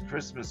those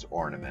Christmas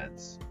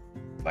ornaments,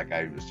 like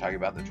I was talking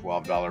about the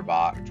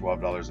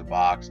 $12 a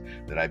box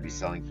that I'd be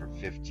selling for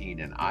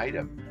 $15 an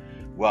item.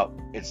 Well,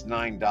 it's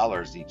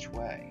 $9 each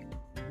way.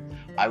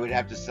 I would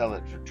have to sell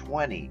it for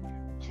 $20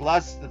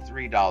 plus the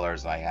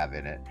 $3 I have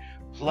in it,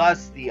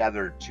 plus the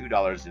other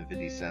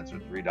 $2.50 or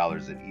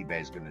 $3 that eBay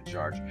is going to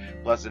charge,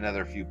 plus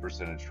another few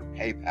percentage for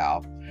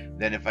PayPal.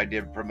 Then if I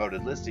did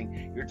promoted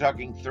listing, you're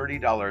talking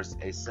 $30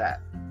 a set.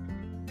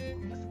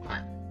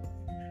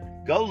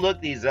 Go look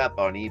these up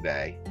on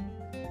eBay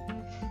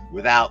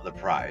without the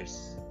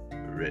price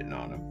written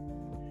on them,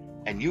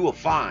 and you will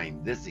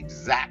find this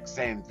exact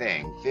same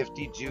thing,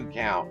 52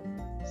 count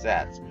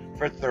sets,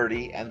 for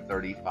 $30 and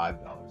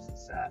 $35 a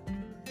set,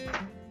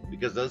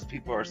 because those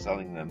people are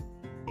selling them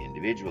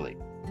individually.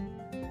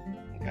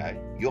 Okay,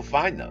 you'll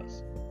find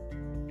those,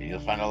 and you'll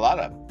find a lot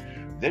of them.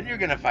 Then you're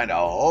going to find a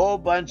whole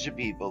bunch of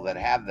people that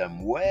have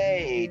them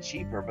way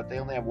cheaper, but they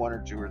only have one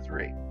or two or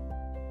three.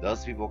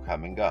 Those people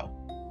come and go.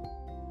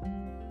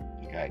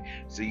 Okay,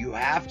 so you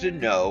have to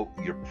know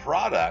your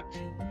product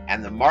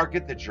and the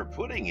market that you're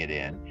putting it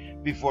in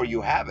before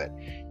you have it.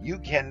 You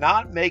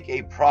cannot make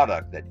a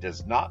product that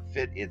does not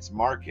fit its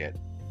market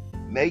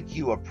make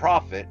you a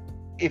profit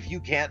if you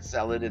can't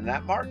sell it in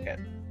that market.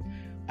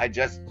 I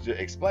just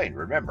explained.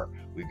 Remember,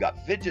 we've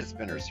got fidget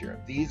spinners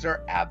here. These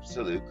are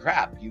absolute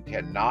crap. You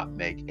cannot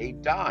make a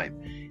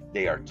dime.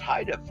 They are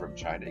tied up from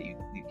China. You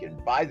can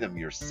buy them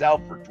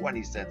yourself for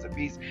 20 cents a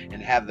piece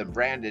and have them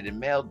branded and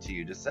mailed to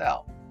you to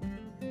sell.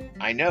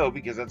 I know,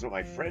 because that's what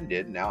my friend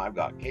did. Now I've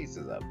got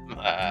cases of them.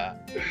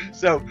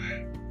 So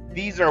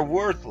these are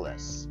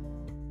worthless.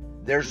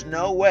 There's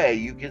no way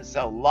you can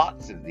sell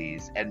lots of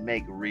these and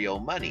make real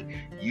money.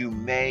 You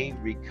may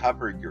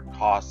recover your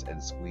costs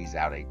and squeeze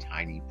out a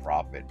tiny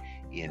profit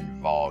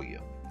in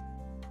volume.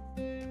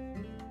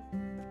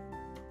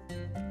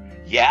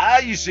 Yeah,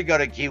 you should go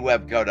to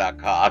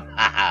keywebco.com.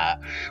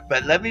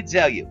 But let me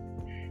tell you,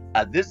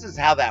 this is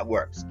how that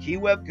works.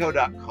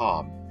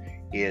 Keywebco.com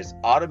is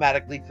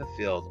automatically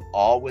fulfilled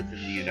all within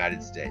the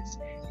United States.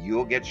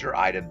 You'll get your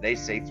item. They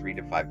say 3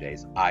 to 5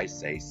 days. I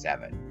say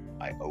 7.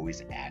 I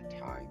always add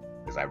time,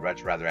 because I'd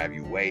much rather have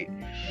you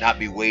not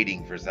be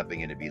waiting for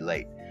something and to be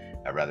late.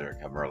 I'd rather it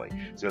come early.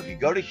 So if you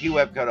go to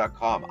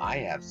keywebco.com, I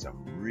have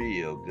some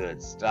real good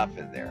stuff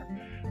in there.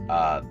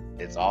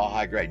 It's all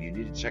high grade. You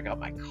need to check out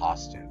my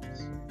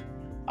costumes.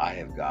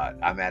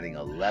 I'm adding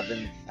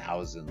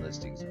 11,000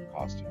 listings of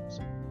costumes.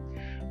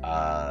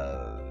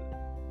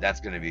 That's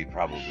going to be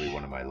probably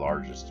one of my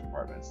largest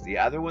departments. The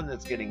other one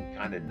that's getting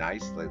kind of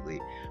nice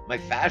lately, my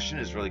fashion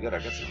is really good.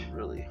 I've got some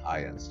really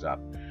high-end stuff.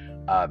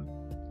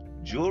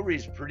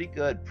 Jewelry's pretty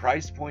good.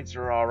 Price points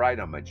are all right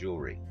on my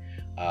jewelry.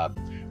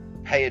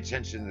 Pay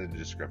attention to the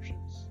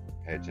descriptions.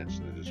 Pay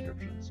attention to the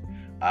descriptions.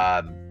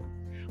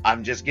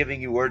 I'm just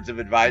giving you words of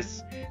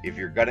advice. If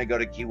you're going to go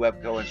to Key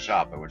Webco and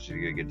shop, I want you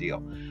to get a good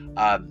deal.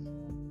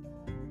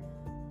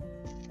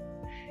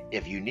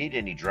 If you need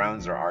any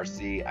drones or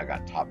RC, I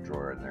got top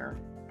drawer in there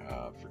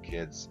for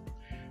kids.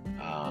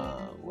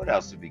 What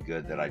else would be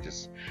good that I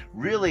just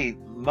really,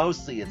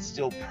 mostly it's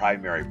still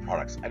primary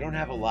products. I don't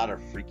have a lot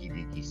of freaky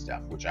deaky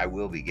stuff, which I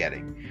will be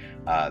getting,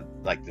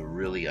 like the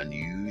really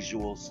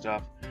unusual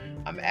stuff.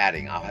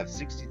 I'll have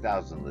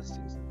 60,000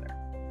 listings in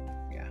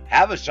there. Yeah,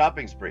 have a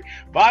shopping spree.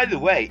 By the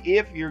way,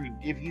 if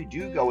you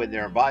do go in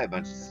there and buy a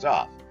bunch of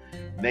stuff,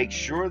 make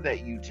sure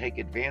that you take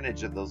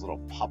advantage of those little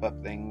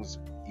pop-up things.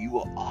 You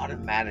will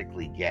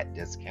automatically get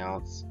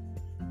discounts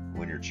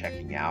when you're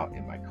checking out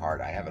in my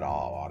cart. I have it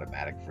all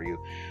automatic for you,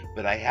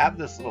 but I have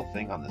this little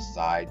thing on the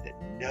side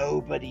that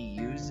nobody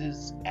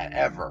uses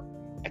ever.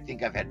 I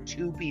think I've had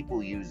 2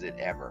 people use it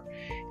ever,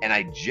 and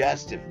I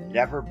just have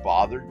never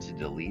bothered to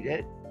delete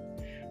it.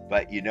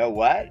 But you know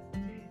what?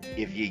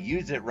 If you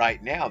use it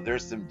right now,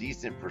 there's some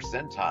decent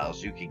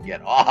percentiles you can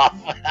get off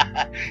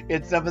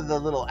in some of the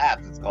little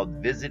apps. It's called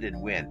Visit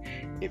and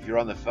Win. If you're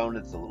on the phone,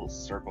 it's a little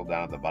circle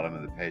down at the bottom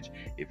of the page.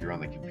 If you're on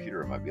the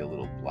computer, it might be a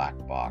little black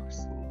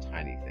box, a little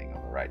tiny thing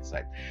on the right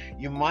side.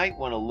 You might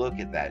want to look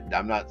at that.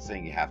 I'm not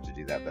saying you have to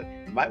do that, but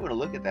you might want to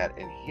look at that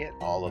and hit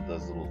all of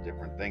those little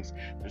different things.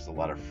 There's a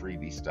lot of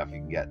freebie stuff you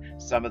can get.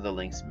 Some of the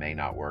links may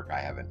not work.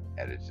 I haven't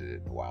edited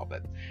it in a while,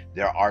 but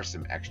there are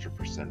some extra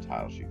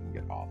percentiles you can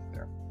get off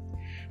there.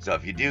 So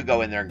if you do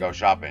go in there and go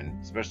shopping,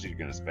 especially if you're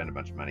going to spend a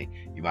bunch of money,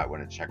 you might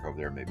want to check over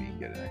there. Maybe you can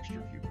get an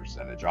extra few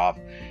percentage off.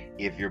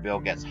 If your bill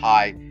gets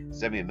high,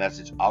 send me a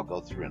message. I'll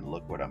go through and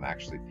look what I'm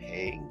actually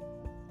paying.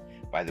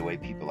 By the way,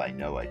 people I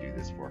know I do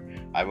this for,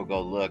 I will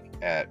go look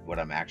at what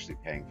I'm actually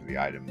paying for the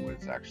item, what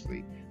it's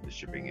actually the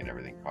shipping and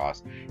everything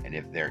costs. And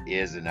if there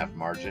is enough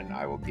margin,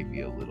 I will give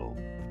you a little,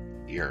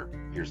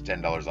 here's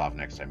 $10 off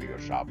next time you go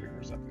shopping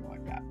or something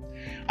like that.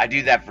 I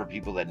do that for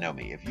people that know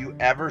me. If you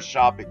ever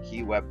shop at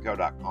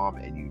keywebco.com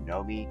and you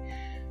know me,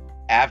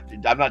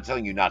 I'm not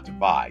telling you not to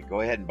buy.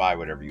 Go ahead and buy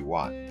whatever you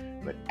want.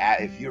 But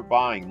if you're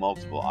buying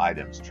multiple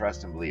items,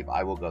 trust and believe,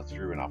 I will go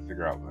through and I'll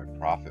figure out what my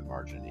profit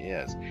margin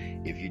is.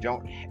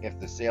 If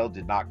the sale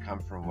did not come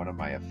from one of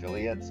my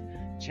affiliates,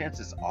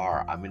 chances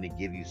are I'm going to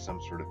give you some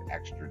sort of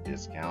extra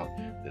discount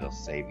that'll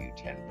save you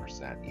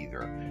 10%.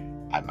 Either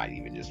I might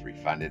even just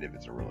refund it if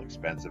it's a real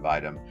expensive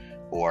item,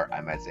 or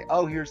I might say,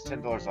 oh, here's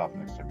 $10 off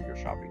next time you go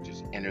shopping.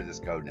 Just enter this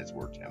code and it's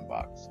worth $10.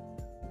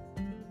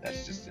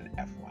 That's just an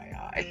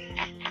FYI.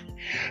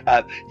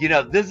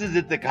 This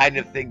isn't the kind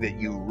of thing that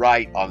you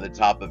write on the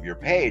top of your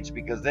page,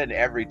 because then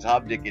every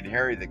Tom, Dick, and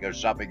Harry that goes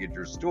shopping at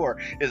your store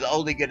is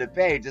only going to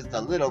pay just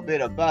a little bit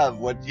above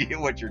what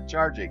you're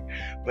charging.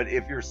 But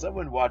if you're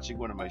someone watching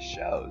one of my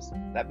shows,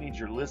 that means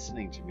you're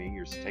listening to me,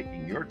 you're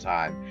taking your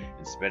time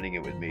and spending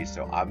it with me,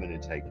 so I'm going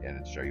to take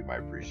and show you my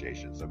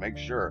appreciation. So make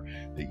sure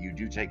that you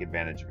do take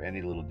advantage of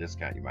any little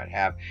discount you might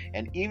have.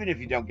 And even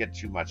if you don't get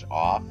too much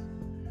off,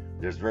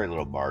 there's very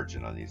little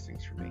margin on these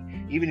things for me.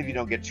 Even if you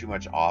don't get too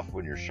much off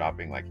when you're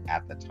shopping, like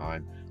at the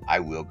time,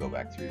 I will go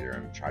back through there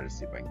and try to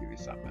see if I can give you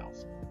something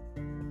else.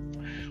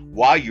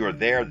 While you're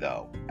there,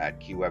 though, at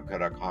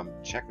keywebco.com,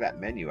 check that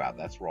menu out.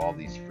 That's where all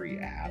these free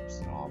apps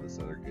and all this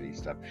other goody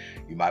stuff.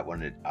 You might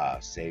want to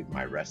save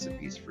my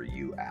recipes for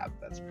you app.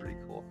 That's pretty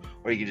cool.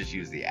 Or you can just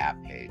use the app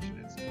page and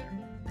it's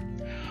in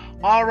there.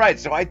 All right,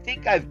 so I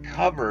think I've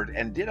covered,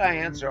 and did I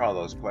answer all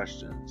those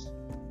questions?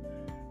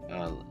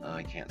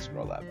 I can't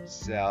scroll up.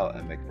 Sell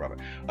and make a profit.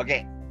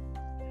 Okay.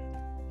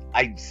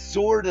 I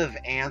sort of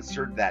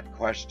answered that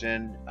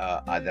question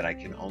that I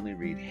can only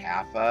read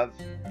half of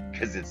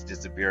because it's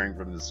disappearing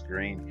from the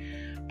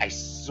screen. I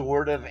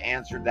sort of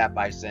answered that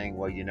by saying,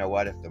 well, you know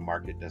what? If the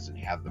market doesn't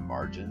have the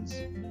margins,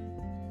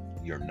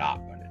 you're not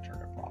going to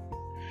turn a profit.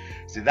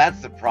 See,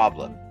 that's the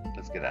problem.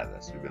 Let's get out of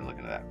this. We've been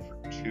looking at that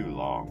for too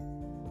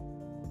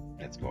long.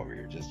 Let's go over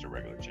here. Just a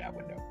regular chat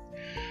window.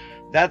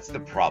 That's the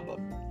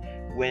problem.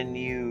 When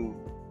you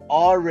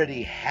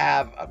already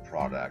have a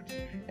product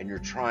and you're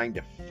trying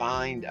to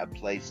find a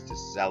place to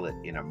sell it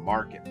in a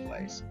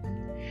marketplace,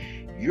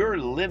 you're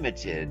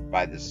limited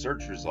by the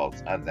search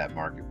results of that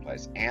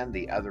marketplace and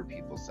the other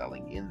people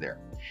selling in there.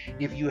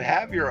 If you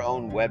have your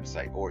own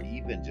website or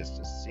even just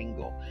a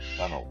single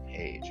funnel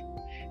page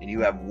and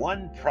you have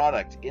one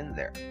product in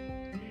there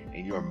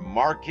and you're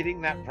marketing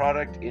that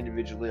product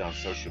individually on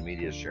social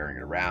media, sharing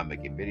it around,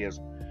 making videos,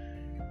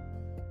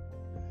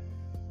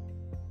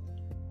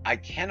 I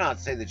cannot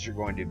say that you're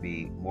going to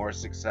be more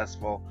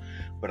successful,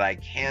 but I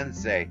can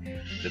say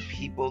the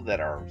people that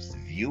are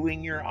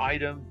viewing your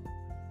item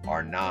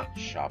are not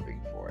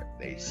shopping for it.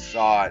 They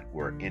saw it,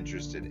 were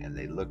interested, and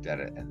they looked at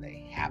it, and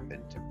they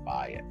happened to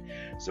buy it.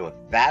 So if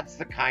that's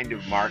the kind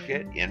of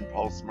market,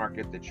 impulse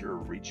market, that you're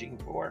reaching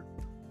for,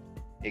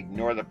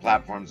 ignore the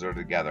platforms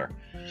altogether.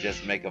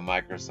 Just make a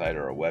microsite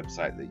or a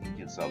website that you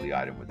can sell the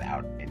item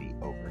without any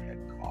overhead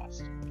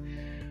cost.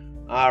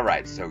 All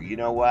right, so you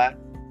know what?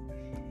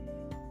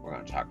 We're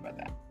going to talk about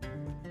that.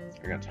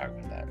 We're going to talk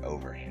about that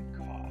overhead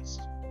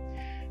cost.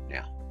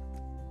 Now,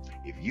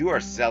 if you are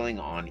selling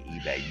on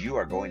eBay, you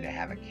are going to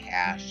have a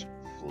cash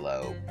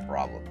flow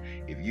problem.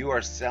 If you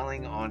are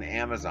selling on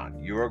Amazon,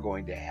 you are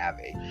going to have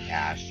a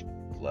cash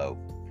flow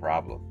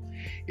problem.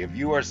 If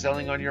you are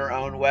selling on your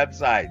own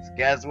websites,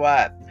 guess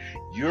what?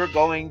 You're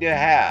going to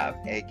have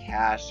a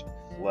cash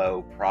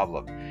flow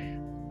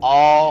problem.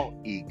 All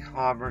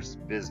e-commerce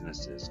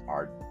businesses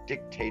are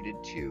dictated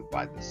to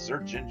by the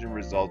search engine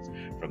results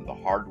from the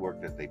hard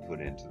work that they put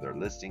into their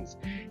listings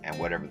and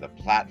whatever the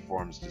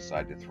platforms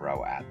decide to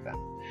throw at them.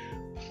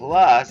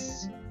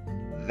 Plus,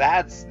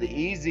 that's the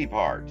easy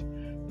part.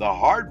 The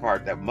hard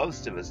part that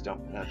most of us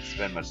don't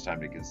spend much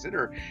time to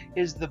consider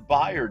is the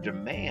buyer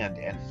demand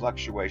and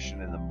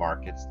fluctuation in the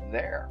markets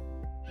there.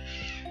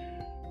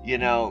 You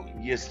know,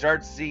 you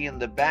start seeing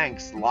the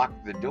banks lock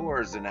the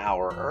doors an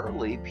hour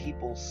early,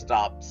 people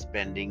stop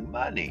spending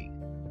money.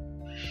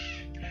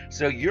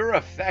 So you're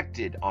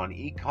affected on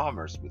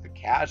e-commerce with a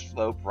cash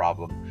flow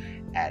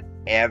problem at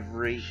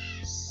every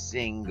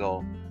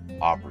single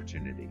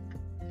opportunity.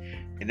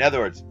 In other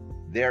words,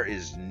 there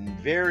is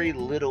very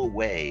little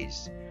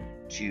ways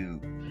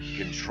to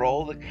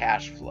control the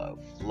cash flow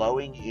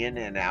flowing in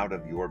and out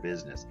of your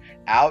business.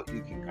 Out,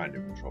 you can kind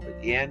of control,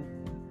 but in,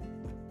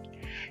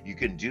 you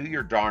can do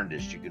your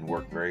darndest. You can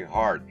work very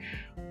hard.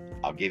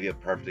 I'll give you a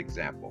perfect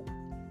example.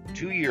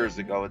 2 years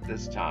ago at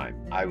this time,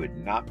 I would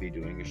not be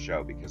doing a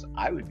show because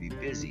I would be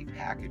busy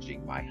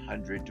packaging my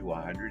 100 to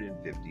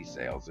 150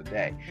 sales a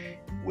day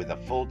with a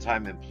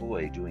full-time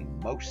employee doing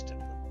most of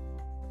them.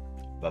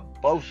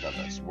 But both of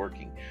us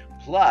working,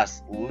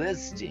 plus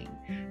listing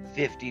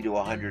 50 to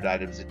 100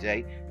 items a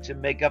day to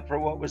make up for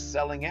what was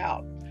selling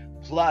out,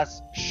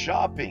 plus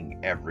shopping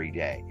every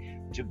day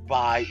to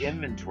buy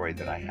inventory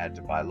that I had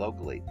to buy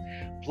locally,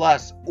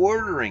 plus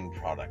ordering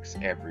products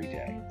every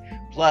day,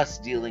 plus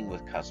dealing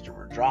with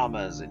customer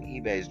dramas and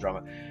eBay's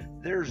drama.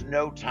 There's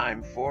no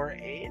time for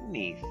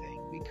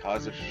anything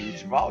because of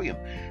huge volume.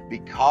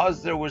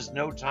 Because there was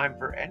no time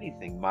for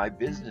anything, my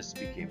business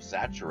became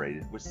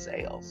saturated with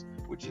sales,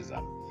 which is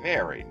a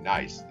very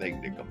nice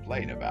thing to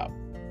complain about.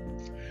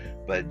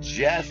 But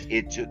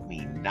it took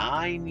me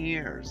 9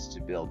 years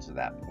to build to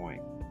that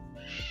point.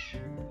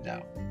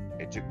 No,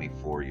 it took me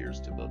 4 years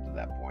to build to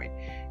that point.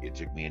 It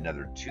took me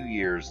another 2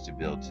 years to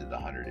build to the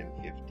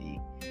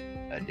 150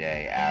 a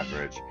day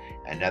average,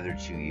 another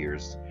 2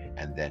 years,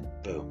 and then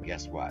boom,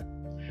 guess what?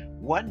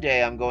 One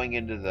day I'm going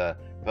into the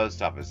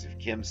post office. If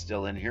Kim's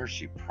still in here,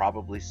 she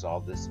probably saw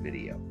this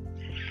video.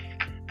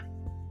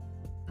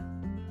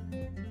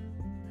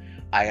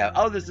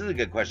 This is a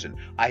good question.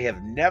 I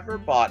have never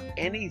bought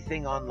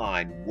anything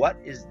online. What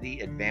is the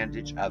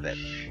advantage of it?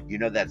 You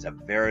know, that's a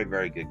very,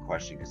 very good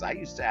question, because I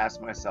used to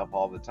ask myself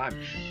all the time,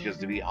 because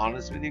to be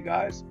honest with you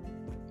guys,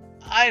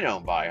 I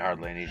don't buy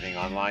hardly anything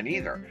online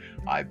either.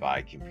 I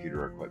buy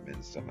computer equipment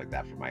and stuff like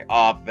that for my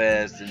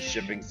office and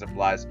shipping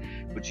supplies.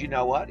 But you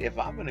know what? If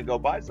I'm going to go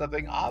buy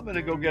something, I'm going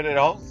to go get it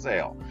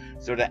wholesale.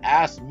 So to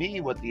ask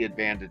me what the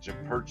advantage of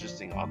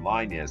purchasing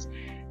online is,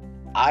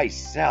 I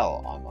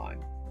sell online.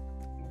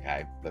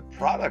 Okay, but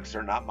products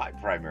are not my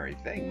primary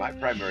thing. My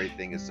primary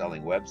thing is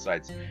selling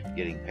websites,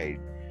 getting paid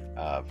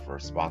for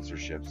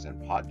sponsorships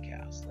and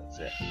podcasts. That's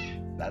it.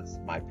 That's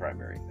my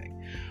primary thing.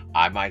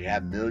 I might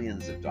have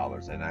millions of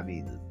dollars, and I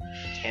mean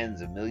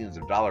tens of millions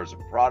of dollars of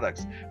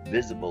products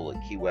visible at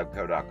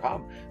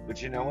keywebco.com.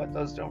 But you know what?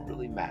 Those don't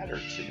really matter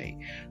to me.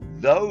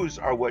 Those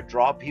are what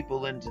draw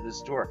people into the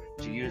store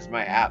to use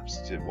my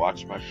apps, to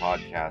watch my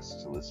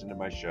podcasts, to listen to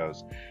my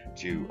shows,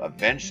 to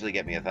eventually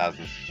get me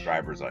 1,000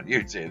 subscribers on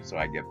YouTube so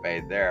I get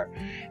paid there,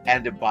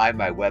 and to buy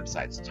my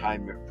websites.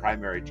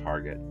 Primary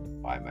target,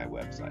 buy my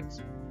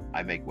websites.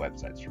 I make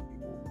websites for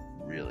people,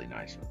 really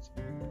nice ones.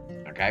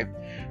 Okay?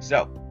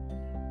 So,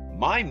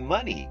 my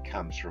money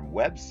comes from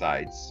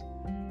websites.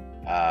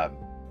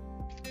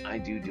 I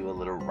do a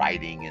little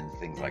writing and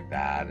things like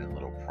that, and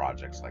little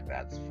projects like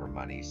that for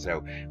money.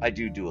 So I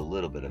do a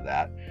little bit of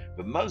that,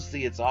 but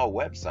mostly it's all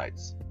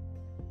websites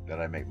that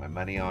I make my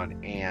money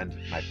on, and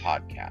my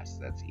podcast.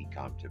 That's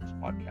Ecom Tips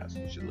Podcast.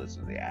 You should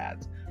listen to the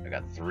ads. I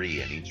got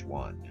 3 in each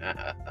one.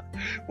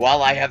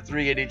 While I have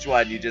 3 in each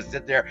one, you just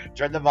sit there,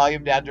 turn the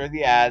volume down during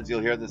the ads.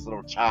 You'll hear this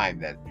little chime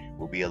that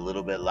will be a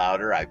little bit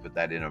louder. I put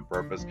that in on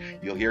purpose.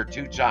 You'll hear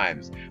 2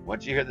 chimes.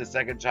 Once you hear the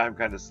second chime,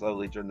 kind of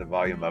slowly turn the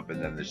volume up,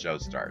 and then the show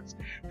starts.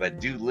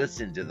 But do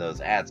listen to those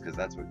ads, because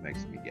that's what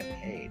makes me get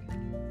paid.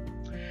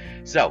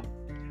 So,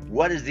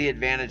 what is the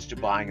advantage to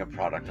buying a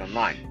product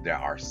online? There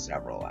are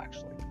several,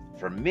 actually.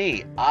 For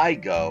me, I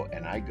go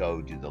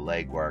do the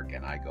legwork,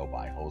 and I go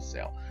buy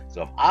wholesale.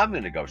 So if I'm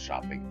going to go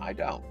shopping, I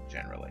don't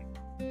generally.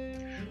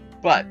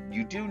 But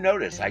you do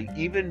notice,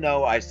 even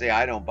though I say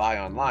I don't buy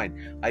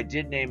online, I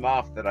did name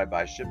off that I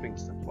buy shipping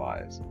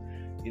supplies.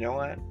 You know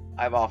what?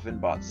 I've often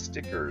bought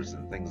stickers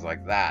and things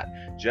like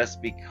that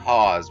just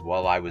because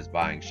while I was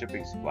buying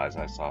shipping supplies,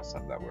 I saw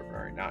some that were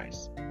very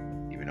nice.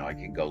 Even though I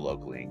can go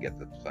locally and get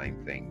the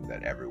same thing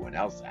that everyone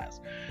else has.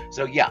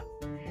 So yeah,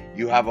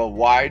 you have a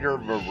wider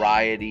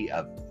variety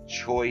of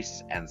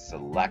choice and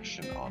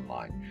selection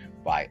online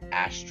by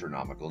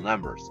astronomical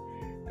numbers.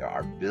 There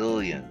are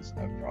billions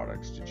of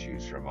products to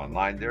choose from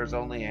online. There's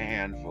only a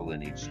handful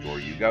in each store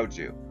you go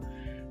to.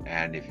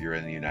 And if you're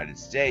in the United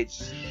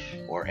States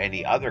or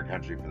any other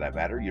country for that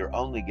matter, you're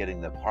only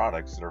getting the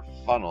products that are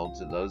funneled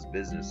to those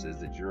businesses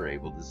that you're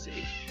able to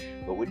see.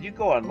 But when you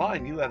go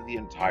online, you have the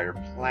entire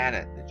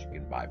planet that you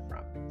can buy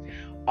from.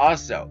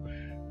 Also,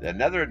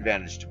 another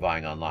advantage to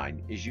buying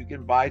online is you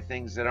can buy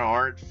things that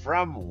aren't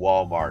from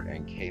Walmart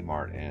and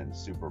Kmart and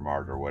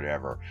Supermart or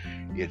whatever.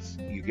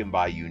 You can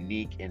buy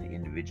unique and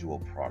individual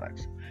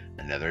products.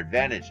 Another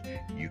advantage,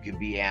 you can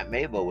be Aunt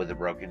Mabel with a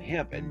broken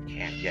hip and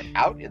can't get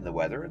out in the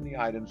weather, and the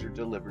items are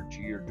delivered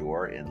to your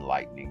door in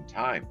lightning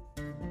time.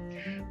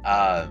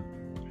 I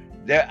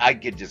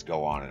could just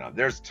go on and on.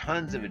 There's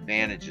tons of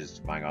advantages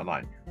to buying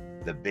online.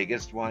 The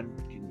biggest one,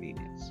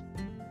 convenience.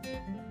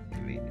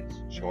 Convenience,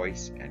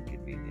 choice, and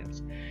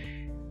convenience.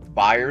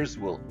 Buyers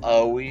will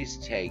always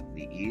take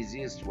the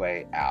easiest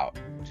way out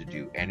to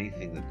do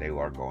anything that they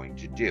are going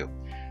to do.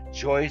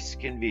 Choice,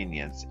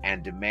 convenience,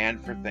 and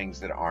demand for things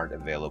that aren't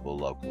available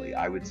locally.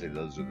 I would say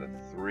those are the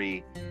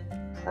three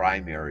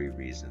primary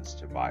reasons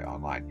to buy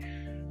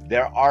online.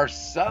 There are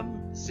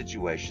some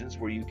situations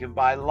where you can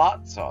buy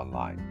lots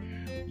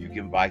online. You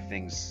can buy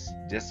things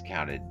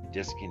discounted,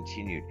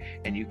 discontinued,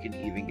 and you can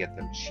even get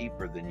them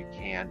cheaper than you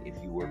can if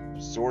you were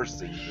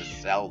sourcing to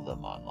sell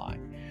them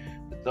online.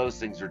 But those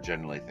things are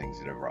generally things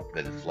that have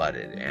been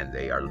flooded and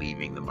they are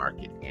leaving the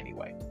market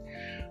anyway.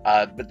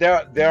 But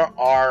there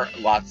are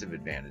lots of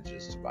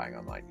advantages to buying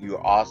online.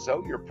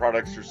 Your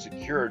products are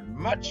secured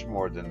much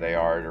more than they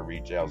are at a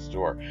retail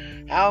store.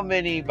 How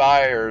many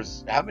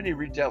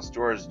retail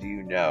stores do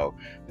you know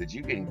that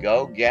you can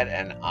go get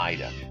an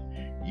item,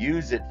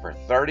 use it for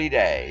 30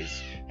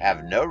 days,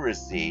 have no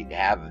receipt,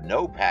 have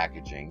no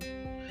packaging,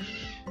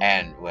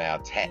 and, well,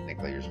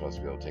 technically you're supposed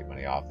to be able to take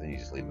money off, then you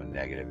just leave them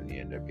negative and you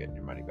end up getting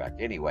your money back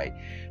anyway.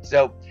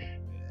 So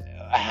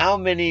how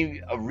many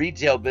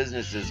retail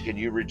businesses can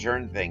you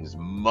return things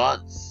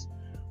months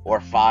or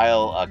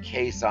file a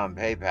case on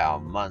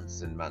PayPal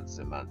months and months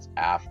and months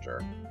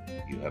after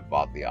you have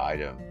bought the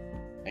item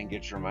and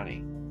get your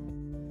money?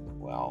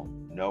 Well,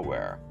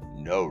 nowhere,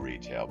 no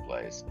retail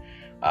place.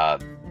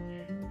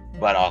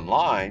 But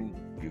online,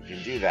 you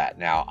can do that.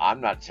 Now, I'm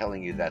not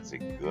telling you that's a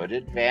good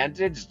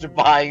advantage to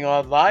buying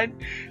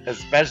online,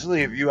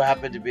 especially if you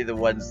happen to be the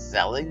one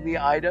selling the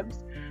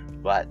items,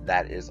 but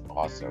that is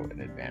also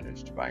an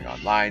advantage to buying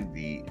online,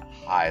 the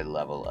high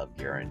level of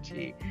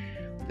guarantee.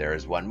 There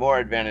is one more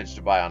advantage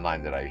to buy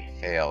online that I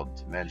failed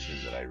to mention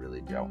that I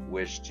really don't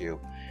wish to.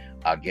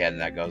 Again,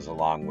 that goes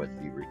along with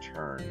the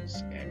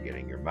returns and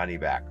getting your money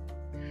back.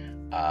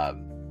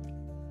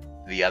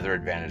 The other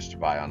advantage to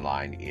buy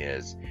online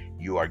is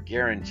you are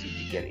guaranteed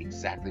to get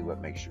exactly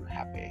what makes you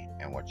happy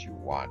and what you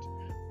want,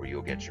 or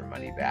you'll get your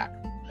money back.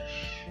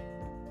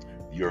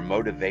 Your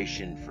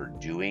motivation for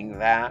doing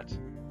that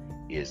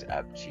is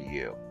up to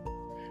you.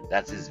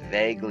 That's as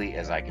vaguely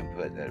as I can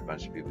put that a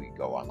bunch of people can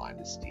go online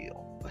to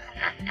steal.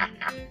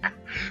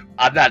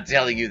 I'm not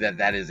telling you that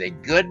that is a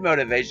good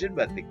motivation,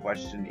 but the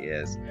question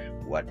is,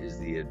 what is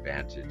the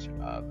advantage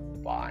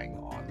of buying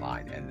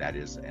online? And that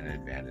is an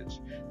advantage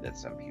that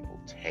some people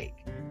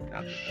take.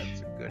 Not that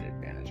that's a good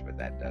advantage, but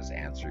that does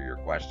answer your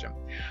question.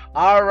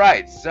 All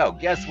right, so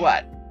guess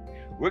what?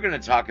 We're going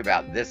to talk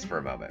about this for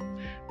a moment.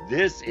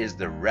 This is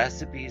the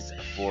Recipes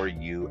for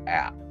You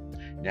app.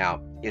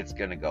 Now, it's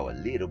going to go a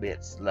little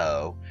bit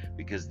slow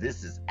because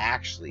this is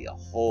actually a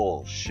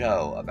whole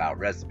show about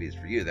recipes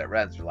for you that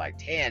runs for like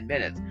 10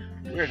 minutes.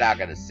 We're not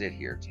going to sit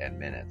here 10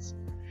 minutes.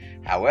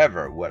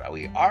 However, what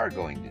we are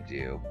going to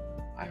do,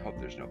 I hope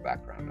there's no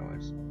background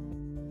noise.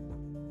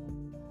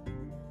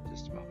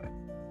 Just a moment.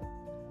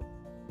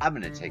 I'm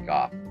going to take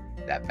off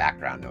that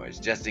background noise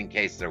just in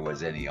case there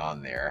was any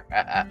on there.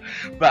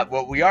 But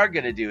what we are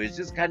going to do is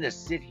just kind of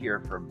sit here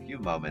for a few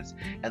moments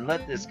and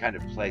let this kind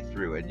of play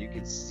through, and you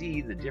can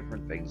see the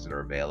different things that are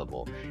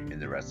available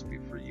in the Recipe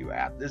for You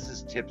app. This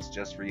is Tips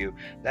Just for You.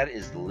 That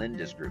is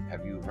Linda's group.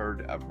 Have you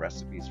heard of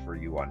Recipes for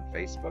You on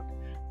Facebook?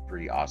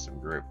 Pretty awesome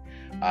group.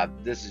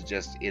 This is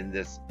just in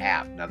this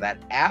app. Now that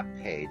app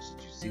page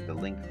that you see the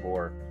link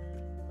for,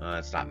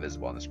 it's not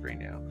visible on the screen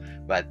now,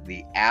 but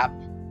the app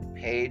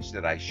page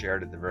that I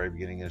shared at the very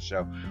beginning of the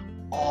show,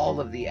 all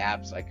of the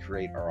apps I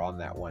create are on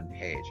that one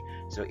page.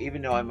 So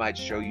even though I might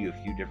show you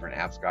a few different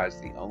apps,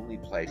 guys, the only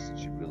place that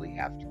you really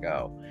have to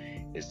go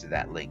is to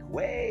that link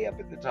way up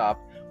at the top,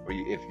 or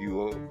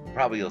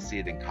you'll see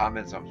it in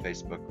comments on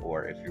Facebook,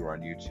 or if you're on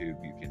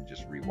YouTube, you can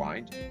just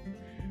rewind.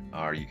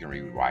 or you can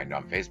rewind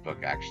on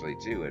Facebook actually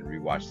too and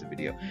rewatch the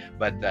video.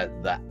 But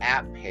the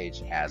app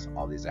page has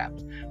all these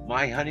apps.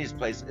 My Honey's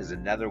Place is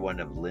another one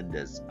of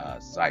Linda's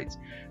sites.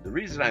 The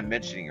reason I'm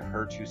mentioning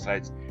her 2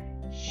 sites,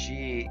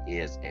 she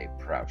is a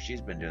pro.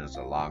 She's been doing this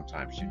a long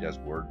time. She does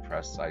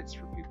WordPress sites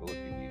for people. If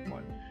you need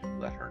one,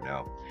 let her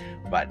know.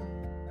 But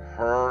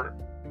her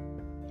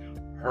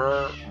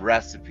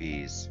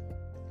recipes,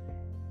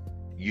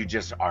 you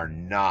just are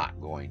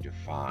not going to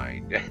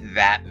find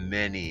that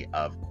many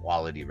of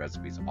quality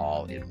recipes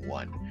all in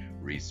one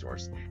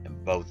resource.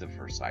 And both of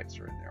her sites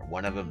are in there.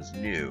 One of them is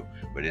new,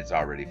 but it's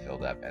already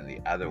filled up. And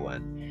the other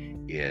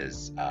one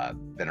is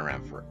been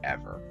around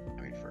forever.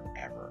 I mean,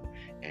 forever.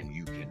 And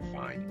you can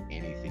find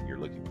anything you're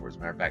looking for. As a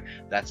matter of fact,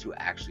 that's who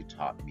actually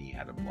taught me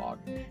how to blog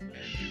and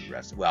do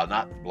recipe. Well,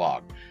 not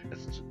blog.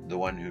 That's the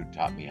one who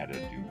taught me how to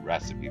do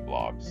recipe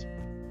blogs.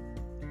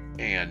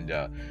 And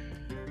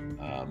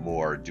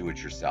more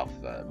do-it-yourself,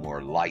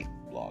 more light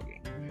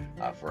blogging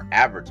for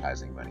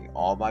advertising money.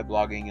 All my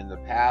blogging in the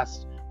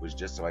past was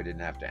just so I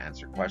didn't have to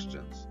answer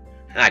questions.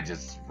 I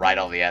just write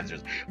all the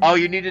answers. Oh,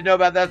 you need to know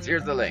about this?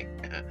 Here's the link.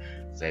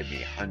 Saved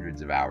me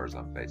hundreds of hours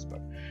on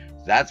Facebook.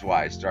 So that's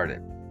why I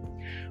started.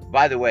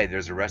 By the way,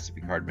 there's a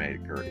recipe card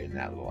maker in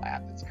that little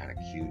app that's kind of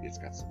cute. It's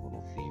got some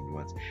little themed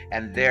ones.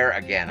 And there,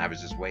 again, I was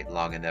just waiting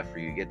long enough for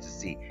you to get to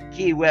see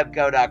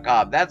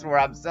keywebco.com. That's where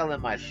I'm selling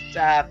my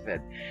stuff,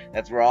 and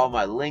that's where all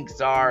my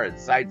links are and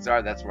sites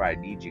are. That's where I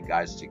need you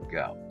guys to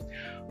go.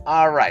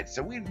 All right,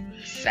 so we've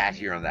sat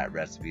here on that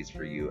Recipes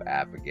for You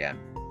app again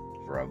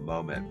for a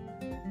moment.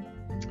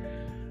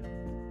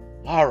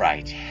 All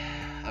right,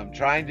 I'm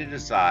trying to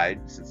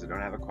decide, since I don't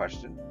have a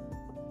question,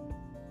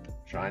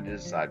 trying to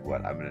decide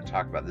what I'm going to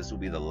talk about. This will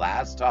be the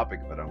last topic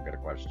if I don't get a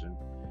question.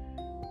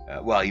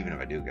 Well, even if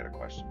I do get a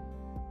question.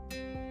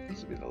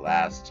 This will be the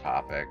last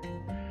topic.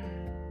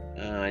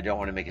 I don't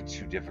want to make it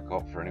too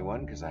difficult for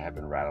anyone because I have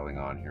been rattling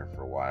on here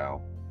for a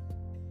while.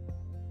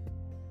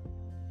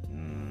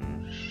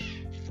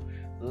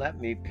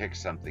 Let me pick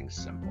something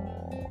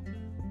simple.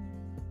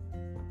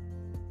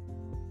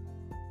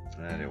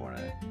 I don't want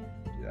to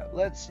do that.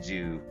 Let's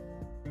do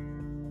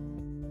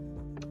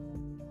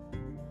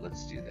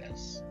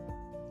this.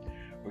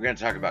 We're going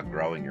to talk about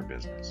growing your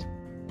business.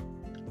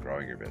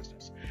 Growing your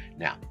business.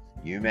 Now,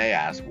 you may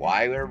ask,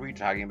 why are we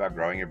talking about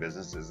growing your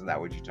business? Isn't that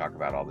what you talk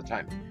about all the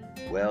time?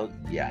 Well,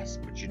 yes,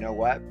 but you know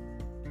what?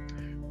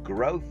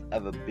 Growth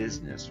of a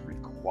business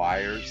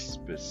requires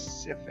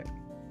specific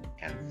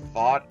and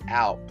thought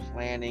out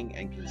planning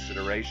and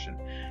consideration.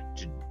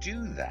 To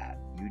do that,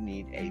 you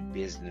need a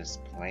business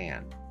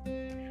plan.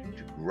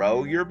 To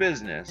grow your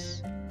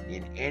business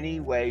in any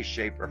way,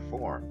 shape, or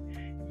form,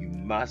 you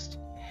must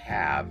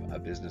have a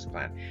business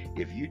plan.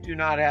 If you do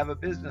not have a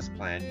business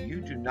plan, you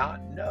do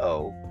not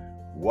know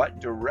what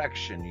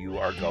direction you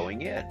are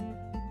going in.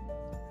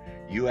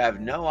 You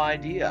have no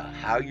idea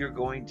how you're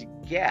going to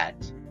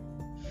get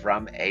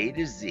from A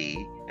to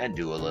Z and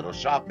do a little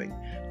shopping.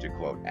 To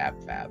quote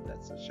AbFab,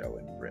 that's a show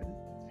in Britain.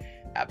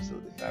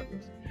 Absolutely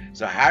fabulous.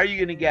 So how are you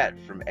going to get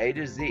from A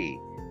to Z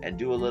and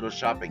do a little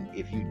shopping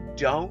if you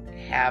don't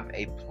have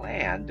a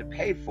plan to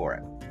pay for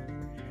it?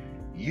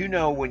 You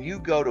know, when you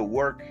go to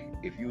work,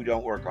 if you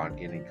don't work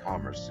in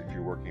e-commerce, if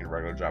you're working a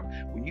regular job,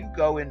 when you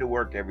go into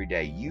work every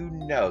day, you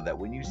know that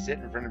when you sit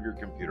in front of your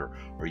computer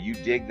or you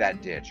dig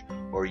that ditch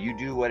or you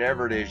do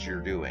whatever it is you're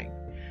doing,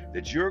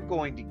 that you're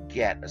going to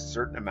get a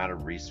certain amount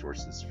of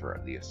resources for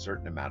a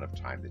certain amount of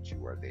time that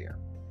you are there.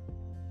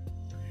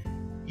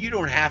 You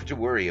don't have to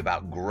worry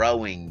about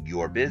growing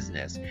your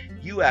business.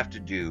 You have to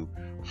do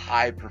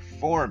high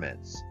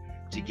performance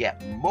to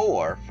get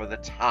more for the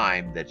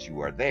time that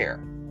you are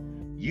there.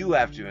 You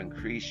have to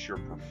increase your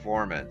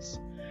performance,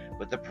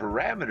 but the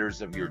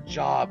parameters of your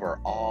job are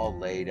all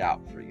laid out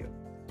for you.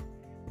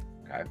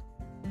 Okay?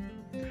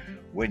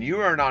 When you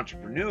are an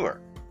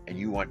entrepreneur and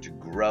you want to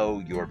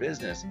grow your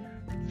business,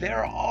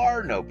 there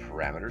are no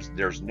parameters.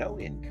 There's no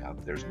income.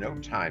 There's no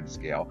time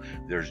scale.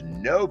 There's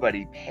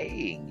nobody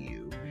paying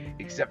you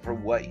except for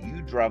what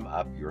you drum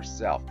up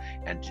yourself.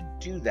 And to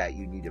do that,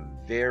 you need a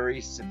very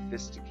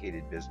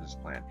sophisticated business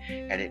plan.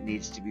 And it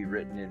needs to be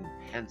written in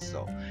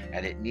pencil.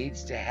 And it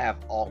needs to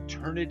have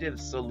alternative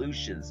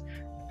solutions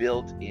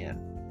built in.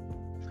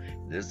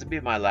 This will be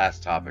my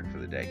last topic for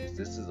the day, because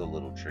this is a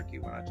little tricky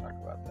when I talk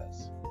about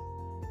this.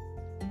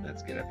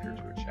 Let's get up here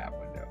to a chat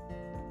window.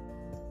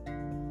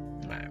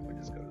 All right, we'll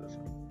just go to this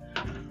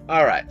one.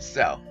 All right,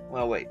 so,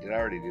 well, wait, did I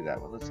already do that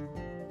one? Let's see.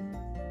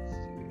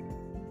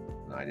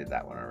 No, I did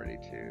that one already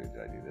too.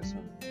 Did I do this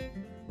one?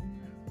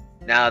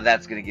 Now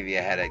that's going to give you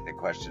a headache, the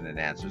question and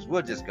answers.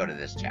 We'll just go to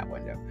this chat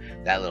window.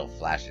 That little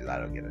flashy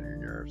light will get on your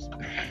nerves.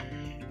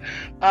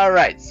 All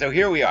right, so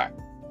here we are.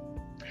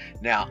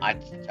 Now,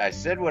 I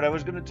said what I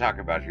was going to talk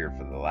about here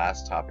for the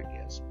last topic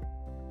is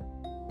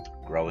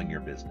growing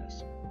your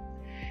business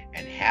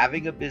and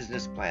having a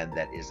business plan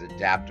that is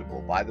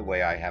adaptable. By the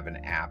way, I have an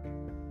app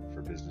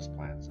for business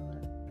plans in there.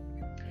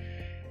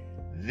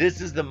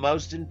 This is the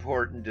most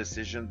important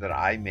decision that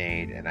I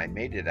made, and I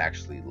made it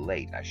actually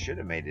late. I should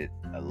have made it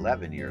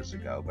 11 years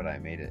ago, but I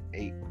made it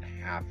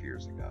 8.5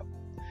 years ago.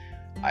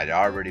 I'd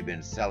already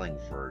been selling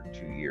for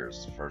 2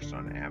 years, first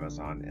on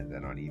Amazon and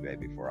then on eBay,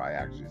 before I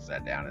actually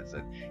sat down and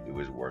said it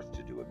was worth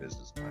to do a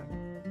business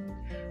plan.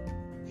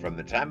 From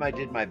the time I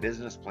did my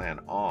business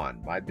plan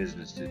on, my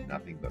business did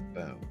nothing but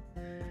boom.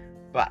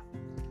 But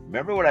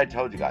remember what I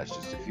told you guys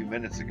just a few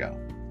minutes ago?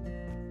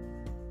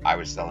 I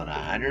was selling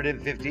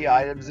 150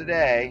 items a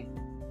day.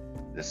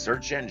 The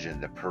search engine,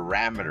 the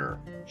parameter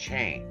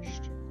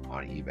changed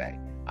on eBay.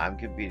 I'm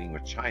competing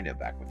with China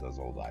back with those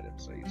old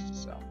items I used to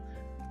sell.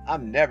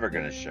 I'm never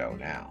going to show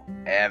now,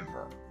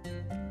 ever.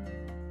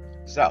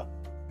 So,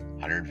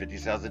 150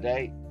 sales a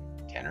day,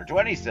 10 or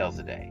 20 sales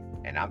a day.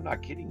 And I'm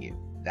not kidding you.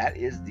 That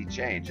is the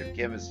change. If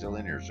Kim is still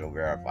in here, she'll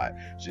verify.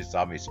 She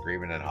saw me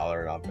screaming and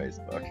hollering on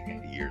Facebook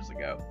years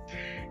ago,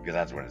 because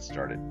that's when it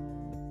started.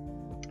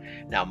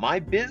 Now, my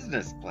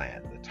business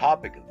plan, the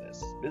topic of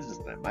this business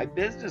plan, my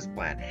business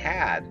plan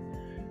had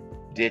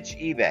ditch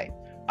eBay.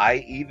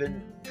 I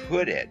even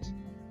put it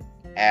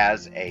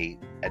as a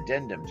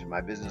addendum to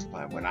my business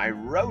plan when I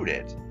wrote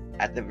it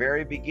at the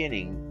very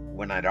beginning,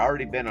 when I'd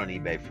already been on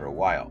eBay for a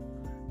while.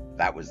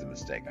 That was the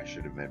mistake. I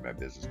should have made my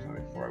business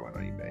plan before I went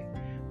on eBay.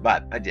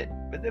 But I did.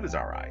 But it was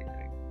all right.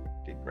 I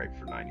did great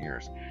for 9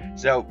 years.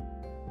 So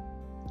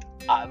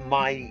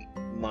my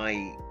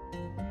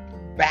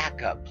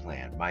backup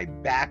plan, my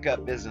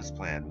backup business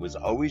plan was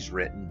always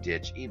written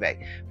ditch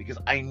eBay, because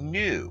I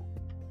knew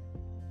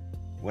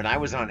when I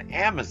was on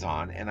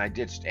Amazon and I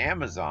ditched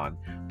Amazon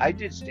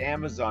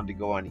to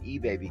go on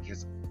eBay,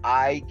 because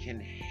I can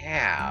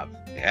have,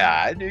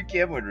 I knew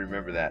Kim would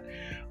remember that,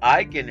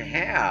 I can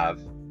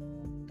have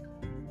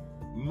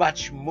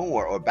much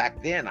more, or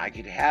back then I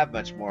could have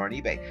much more on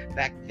eBay.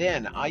 Back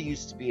then I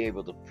used to be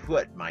able to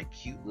put my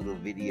cute little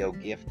video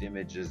gift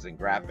images and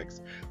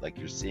graphics like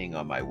you're seeing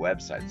on my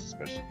websites,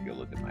 especially if you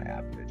look at my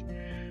app page.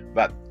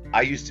 But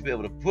I used to be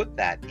able to put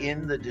that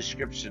in the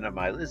description of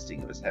my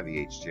listing. It was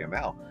heavy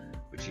HTML.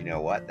 But you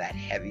know what? That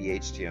heavy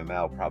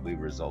HTML probably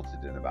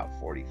resulted in about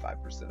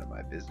 45% of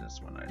my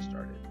business when I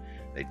started.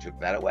 They took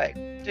that away.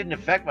 Didn't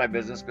affect my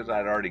business because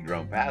I'd already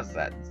grown past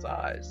that in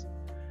size.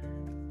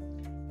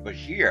 But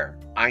here,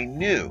 I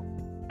knew,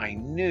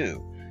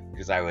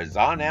 because I was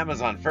on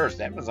Amazon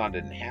first. Amazon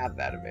didn't have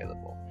that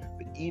available,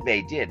 but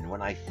eBay did. And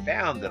when I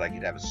found that I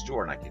could have a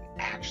store and I could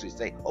actually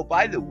say, oh,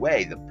 by the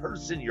way, the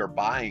person you're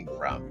buying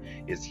from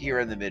is here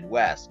in the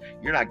Midwest,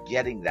 you're not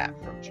getting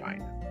that from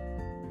China.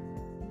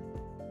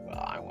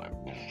 Well, I went,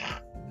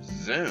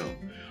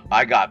 zoom.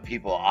 I got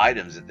people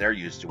items that they're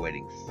used to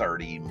waiting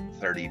 30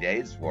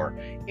 days for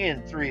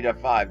in 3 to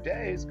 5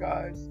 days,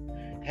 guys.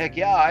 Heck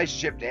yeah, I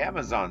shipped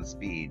Amazon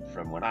speed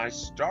from when I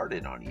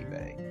started on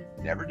eBay.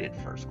 Never did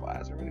first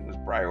class. Everything was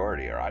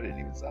priority, or I didn't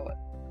even sell it.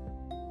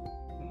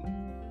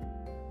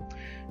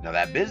 Now,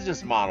 that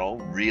business model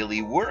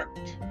really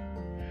worked.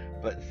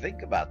 But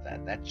think about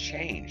that. That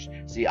changed.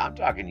 See, I'm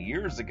talking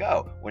years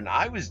ago. When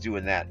I was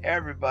doing that,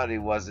 everybody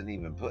wasn't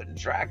even putting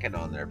tracking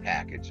on their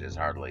packages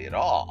hardly at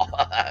all.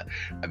 I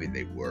mean,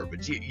 they were,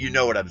 but you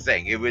know what I'm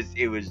saying. It was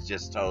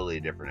just totally a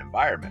different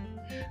environment.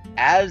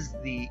 As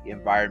the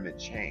environment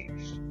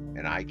changed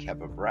and I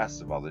kept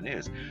abreast of all the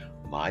news,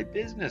 my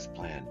business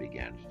plan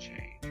began to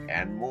change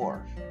and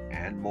morph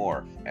and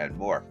morph and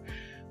morph.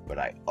 But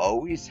I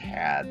always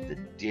had the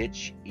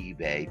ditch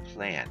eBay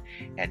plan.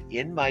 And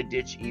in my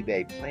ditch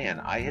eBay plan,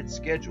 I had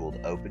scheduled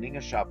opening a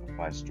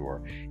Shopify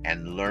store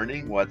and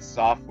learning what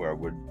software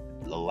would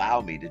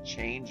allow me to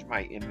change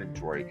my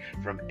inventory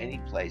from any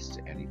place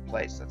to any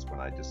place. That's when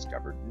I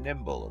discovered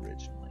Nimble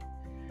originally,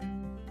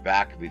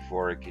 back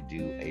before it could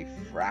do a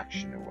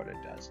fraction of what it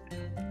does now.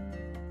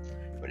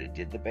 But it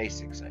did the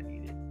basics I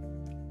needed.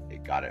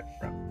 It got it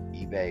from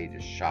eBay to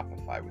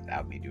Shopify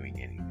without me doing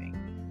anything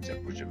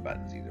except pushing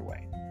buttons either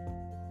way.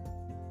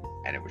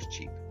 And it was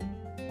cheap.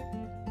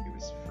 It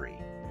was free.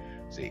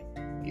 See,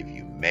 if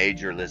you made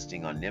your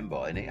listing on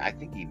Nimble, and I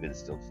think even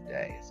still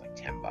today, it's like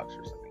 $10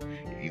 or something.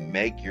 If you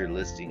make your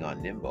listing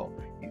on Nimble,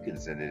 you can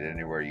send it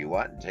anywhere you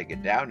want and take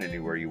it down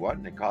anywhere you want,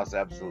 and it costs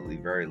absolutely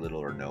very little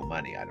or no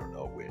money. I don't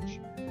know which.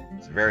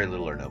 It's very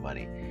little or no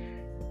money.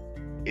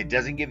 It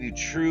doesn't give you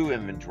true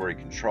inventory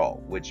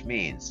control, which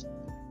means,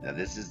 now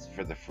this is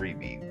for the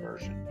freebie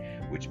version,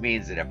 which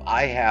means that if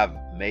I have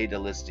made a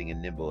listing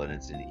in Nimble and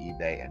it's in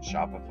eBay and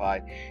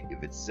Shopify,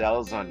 if it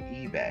sells on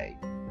eBay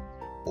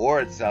or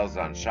it sells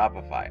on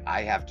Shopify,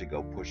 I have to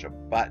go push a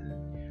button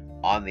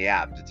on the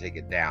app to take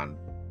it down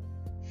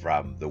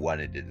from the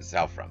one it didn't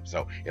sell from.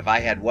 So if I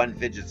had one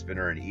fidget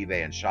spinner in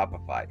eBay and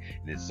Shopify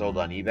and it's sold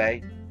on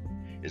eBay,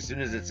 as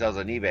soon as it sells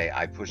on eBay,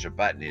 I push a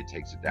button, it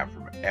takes it down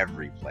from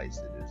every place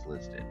that is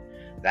listed.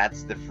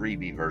 That's the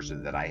freebie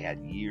version that I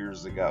had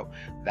years ago.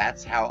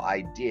 That's how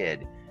I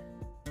did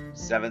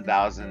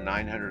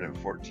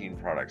 7,914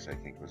 products, I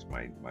think was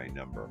my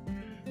number,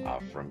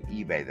 from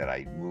eBay that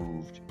I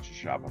moved to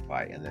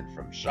Shopify. And then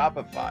from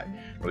Shopify,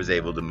 I was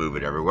able to move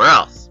it everywhere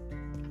else.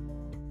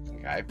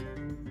 Okay?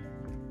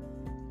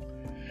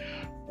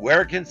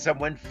 Where can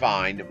someone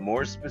find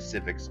more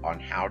specifics on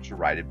how to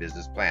write a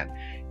business plan?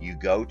 You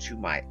go to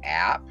my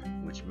app,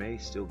 which may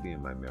still be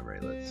in my memory.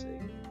 Let's see.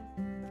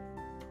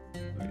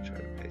 Let me try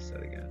to paste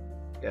that again.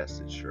 Yes,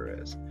 it sure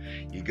is.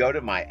 You go to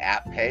my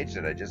app page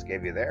that I just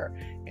gave you there,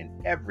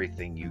 and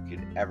everything you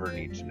could ever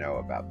need to know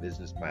about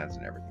business plans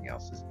and everything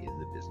else is in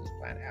the business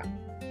plan app.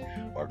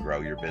 Or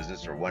Grow Your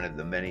Business, or one of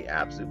the many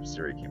apps. Oops,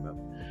 Siri came up.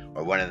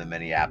 Or one of the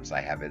many apps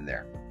I have in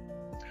there.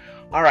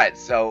 All right,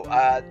 so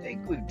I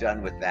think we've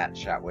done with that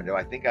chat window.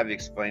 I think I've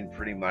explained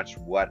pretty much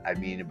what I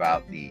mean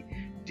about the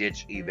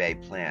Ditch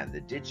eBay plan. The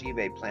Ditch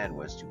eBay plan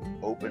was to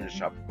open a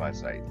Shopify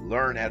site,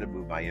 learn how to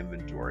move my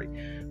inventory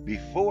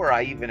before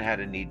I even had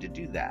a need to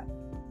do that.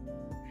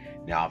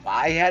 Now, if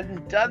I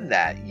hadn't done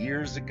that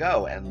years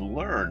ago and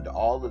learned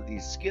all of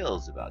these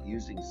skills about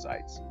using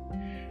sites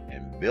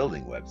and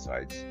building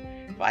websites,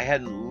 if I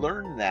hadn't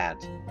learned that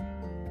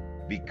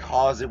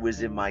because it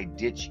was in my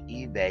Ditch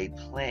eBay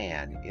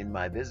plan, in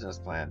my business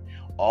plan,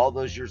 all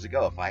those years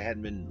ago, if I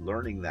hadn't been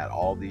learning that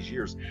all these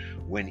years,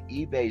 when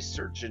eBay's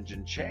search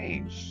engine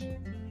changed,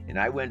 and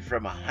I went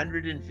from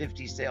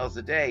 150 sales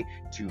a day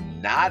to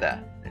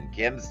nada, and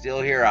Kim's still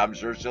here, I'm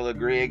sure she'll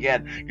agree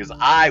again, because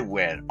I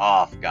went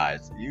off,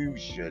 guys.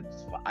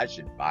 I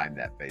should find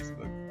that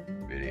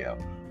Facebook video.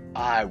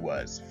 I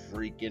was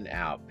freaking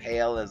out,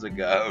 pale as a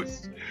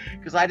ghost,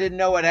 because I didn't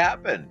know what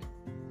happened.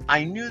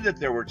 I knew that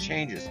there were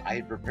changes. I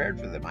had prepared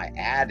for them. I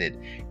added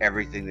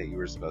everything that you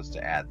were supposed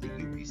to add, the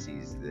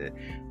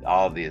UPCs,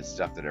 all the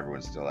stuff that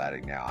everyone's still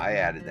adding now. I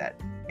added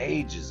that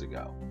ages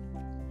ago.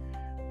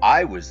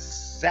 I was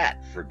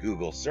set for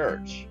Google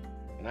search,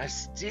 and I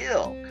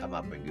still come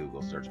up in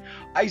Google search.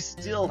 I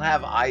still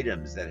have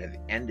items that have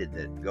ended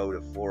that go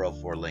to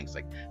 404 links,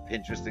 like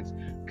Pinterest things,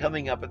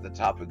 coming up at the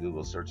top of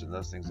Google search, and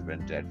those things have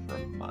been dead for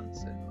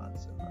months and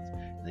months and months,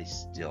 and they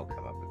still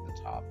come up at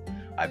the top.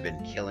 I've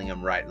been killing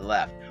them right and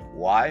left.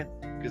 Why?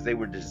 Because they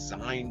were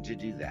designed to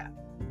do that.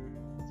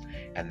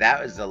 And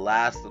that was the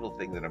last little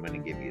thing that I'm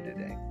going to give you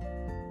today.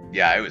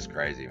 Yeah, it was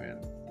crazy, man.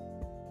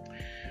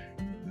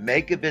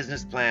 Make a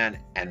business plan,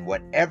 and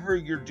whatever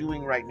you're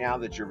doing right now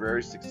that you're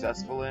very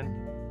successful in,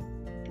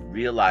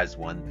 realize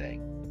one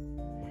thing.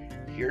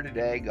 Here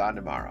today, gone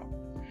tomorrow.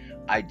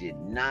 I did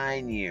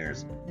 9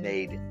 years,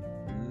 made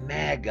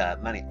mega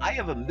money. I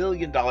have $1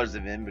 million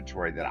of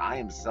inventory that I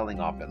am selling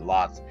off in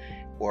lots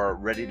or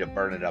ready to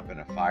burn it up in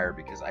a fire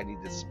because I need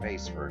the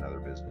space for another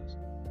business.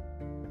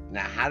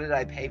 Now, how did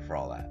I pay for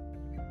all that?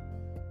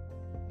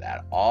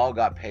 That all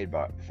got paid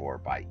for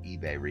by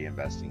eBay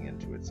reinvesting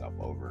into itself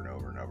over and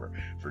over and over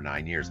for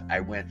 9 years. I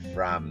went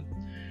from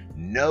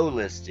no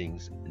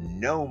listings,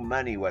 no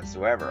money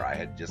whatsoever. I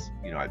had just,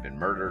 I'd been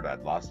murdered.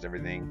 I'd lost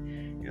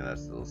everything.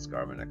 That's the little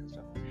scar on my neck and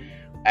stuff.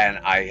 And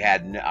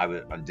I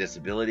was on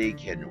disability,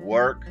 couldn't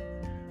work.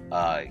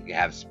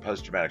 Have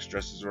post-traumatic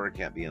stress disorder,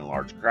 can't be in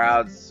large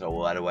crowds. So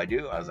what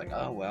do? I was like,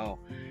 oh, well,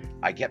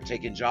 I kept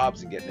taking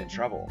jobs and getting in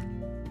trouble.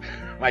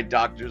 My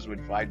doctors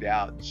would find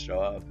out and show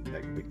up and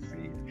make a big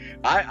scene.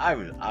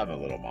 I'm a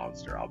little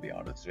monster, I'll be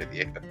honest with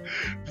you.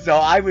 So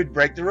I would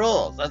break the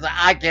rules. I was like,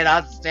 I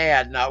cannot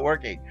stand not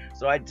working.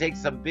 So I'd take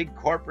some big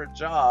corporate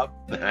job.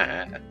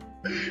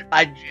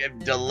 I'd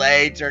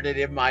delay turning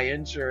in my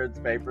insurance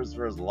papers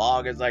for as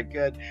long as I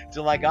could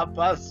till I got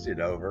busted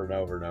over and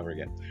over and over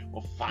again.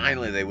 Well,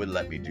 finally, they wouldn't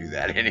let me do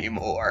that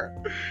anymore.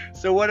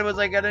 So what was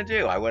I going to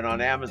do? I went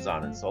on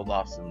Amazon and sold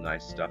off some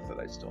nice stuff that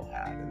I still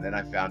had. And then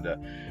I found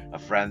a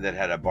friend that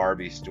had a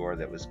Barbie store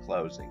that was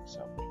closing.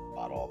 So I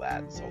bought all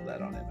that and sold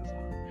that on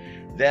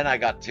Amazon. Then I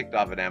got ticked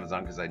off at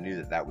Amazon because I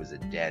knew that was a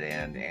dead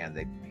end and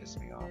they pissed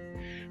me off.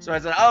 So I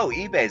said, oh,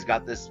 eBay's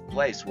got this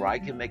place where I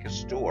can make a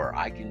store.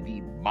 I can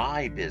be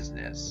my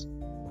business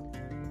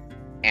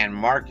and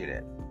market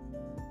it.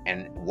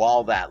 And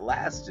while that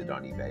lasted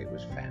on eBay, it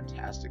was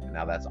fantastic. And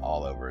now that's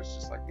all over. It's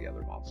just like the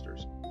other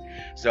monsters.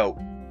 So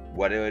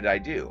what did I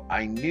do?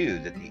 I knew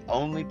that the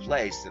only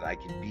place that I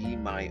could be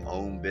my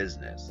own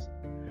business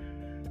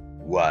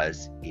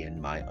was in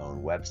my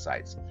own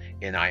websites.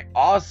 And I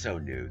also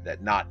knew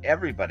that not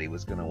everybody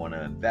was going to want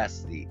to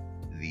invest the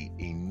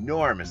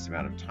enormous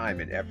amount of time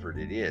and effort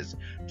it is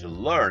to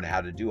learn how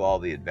to do all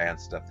the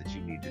advanced stuff that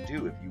you need to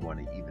do if you want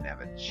to even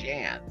have a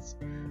chance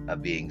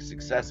of being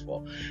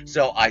successful.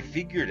 So I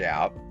figured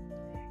out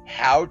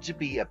how to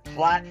be a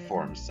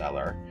platform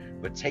seller,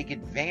 but take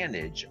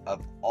advantage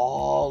of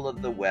all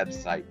of the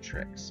website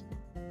tricks.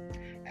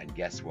 And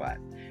guess what?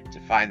 To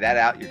find that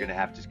out, you're going to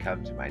have to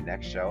come to my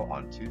next show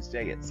on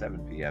Tuesday at 7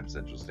 p.m.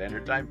 Central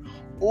Standard Time,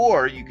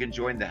 or you can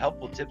join the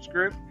Helpful Tips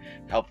group.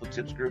 Helpful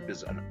Tips group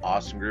is an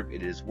awesome group.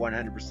 It is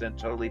 100%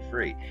 totally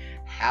free.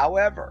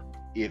 However,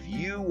 if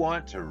you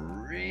want to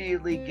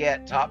really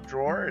get top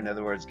drawer, in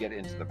other words, get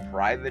into the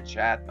private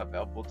chat of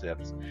Helpful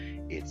Tips,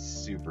 it's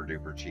super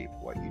duper cheap.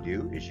 What you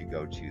do is you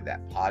go to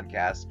that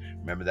podcast.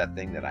 Remember that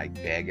thing that I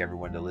beg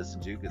everyone to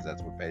listen to because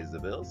that's what pays the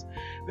bills?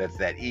 That's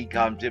that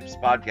Ecom Tips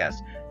podcast.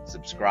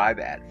 Subscribe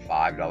at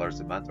 $5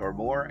 a month or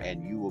more,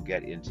 and you will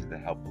get into the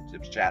Helpful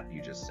Tips chat.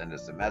 You just send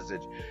us a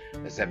message.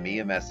 Send me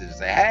a message and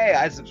say, hey,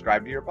 I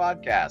subscribe to your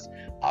podcast.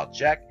 I'll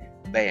check.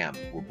 bam,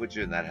 we'll put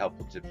you in that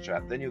helpful tips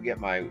trap. Then you'll get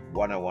my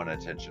one-on-one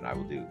attention. I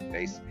will do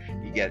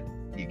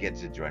you get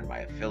to join my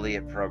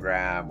affiliate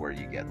program where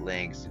you get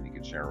links and you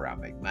can share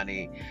around, make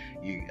money.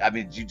 You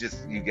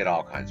get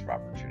all kinds of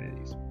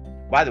opportunities.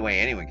 By the way,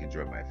 anyone can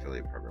join my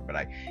affiliate program,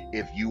 but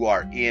if you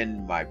are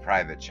in my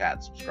private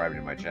chat, subscribing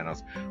to my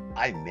channels,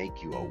 I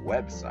make you a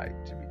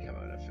website to become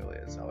an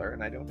affiliate seller,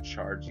 and I don't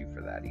charge you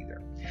for that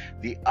either.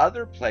 The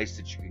other place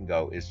that you can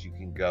go is you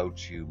can go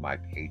to my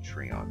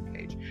Patreon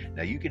page.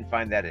 Now you can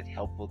find that at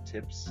Helpful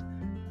Tips.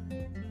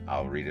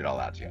 I'll read it all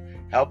out to you.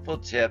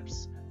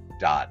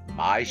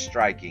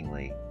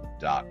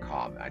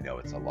 helpfultips.mystrikingly.com. I know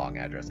it's a long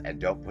address, and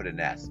don't put an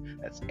S.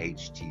 That's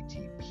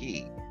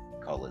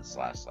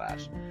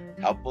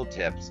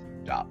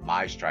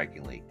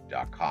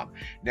http://helpfultips.mystrikingly.com.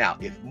 Now,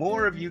 if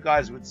more of you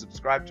guys would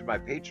subscribe to my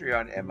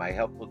Patreon and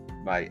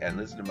and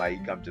listen to my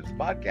Ecom Tips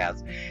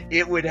podcast,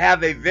 it would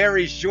have a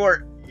very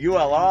short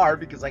URL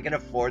because I can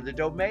afford the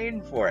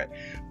domain for it.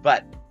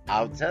 But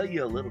I'll tell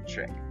you a little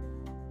trick.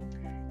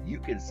 You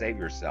can save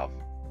yourself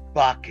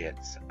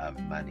buckets of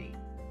money.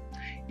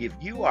 This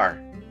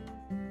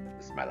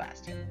is my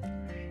last tip.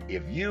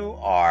 If you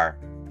are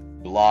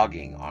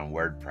blogging on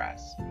WordPress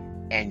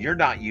and you're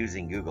not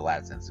using Google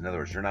AdSense, in other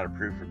words, you're not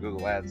approved for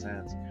Google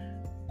AdSense,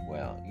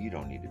 well, you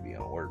don't need to be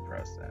on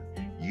WordPress then.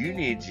 You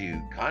need to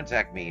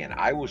contact me and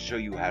I will show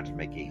you how to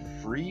make a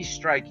free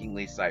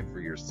Strikingly site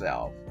for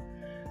yourself.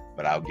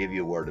 But I'll give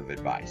you a word of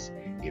advice.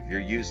 If you're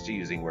used to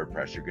using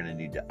WordPress, you're going to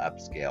need to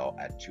upscale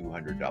at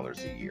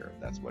 $200 a year.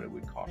 That's what it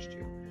would cost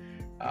you.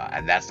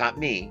 And that's not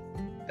me.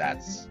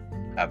 That's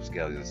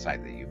upscaling the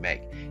site that you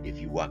make. If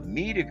you want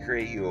me to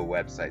create you a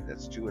website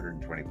that's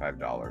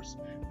 $225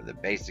 for the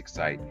basic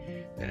site,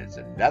 then it's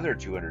another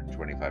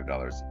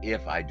 $225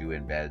 if I do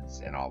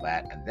embeds and all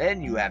that, and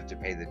then you have to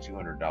pay the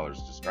 $200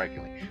 to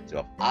Strikingly. So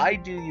if I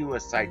do you a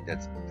site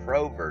that's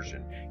pro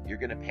version, you're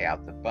going to pay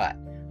out the butt.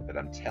 But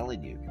I'm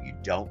telling you, you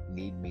don't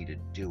need me to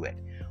do it.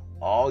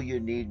 All you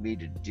need me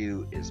to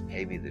do is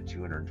pay me the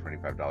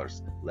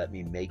 $225. Let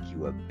me make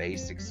you a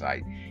basic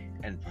site.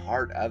 And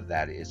part of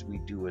that is we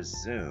do a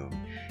Zoom.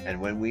 And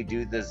when we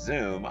do the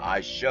Zoom, I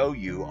show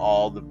you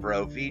all the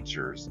pro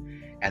features.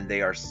 And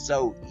they are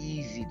so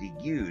easy to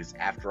use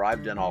after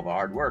I've done all the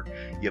hard work.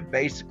 You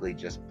basically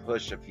just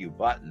push a few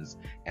buttons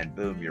and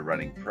boom, you're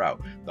running pro.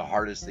 The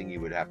hardest thing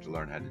you would have to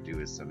learn how to do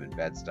is some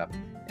embed stuff,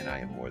 and I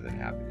am more than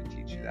happy to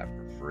teach you that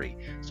for free.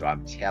 So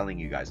I'm telling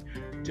you guys,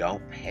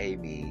 don't pay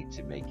me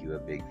to make you a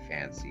big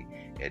fancy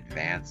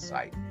advanced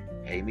site.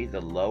 Pay me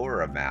the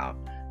lower amount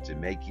to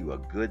make you a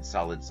good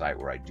solid site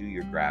where I do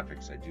your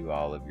graphics, I do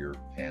all of your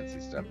fancy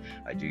stuff,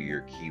 I do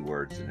your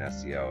keywords and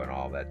SEO and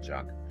all that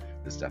junk.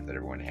 The stuff that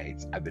everyone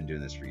hates. I've been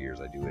doing this for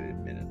years. I do it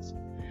in minutes.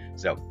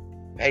 So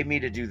pay me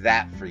to do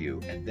that for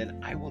you, and then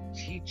I will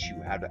teach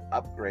you how to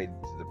upgrade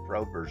to the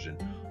pro version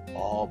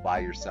all by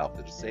yourself.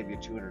 It'll save you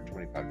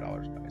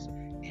 $225, guys.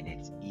 And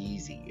it's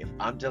easy. If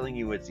I'm telling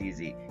you it's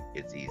easy,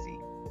 it's easy.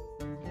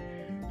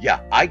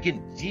 Yeah, I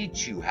can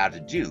teach you how to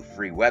do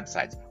free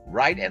websites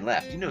right and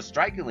left. You know,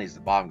 Strikingly is the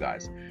bomb,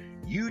 guys.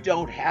 You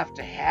don't have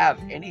to have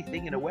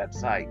anything in a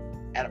website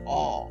at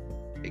all,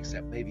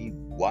 except maybe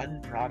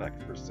one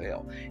product for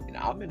sale. And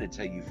I'm going to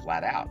tell you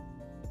flat out,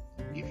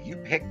 if you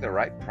pick the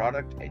right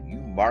product and you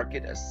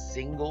market a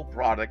single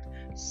product,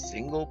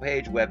 single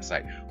page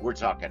website, we're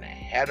talking a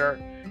header,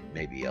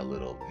 maybe a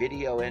little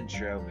video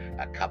intro,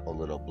 a couple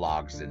little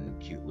blogs and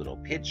cute little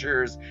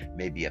pictures,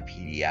 maybe a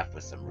PDF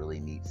with some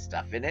really neat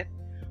stuff in it,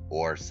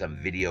 or some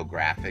video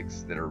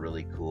graphics that are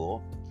really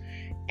cool,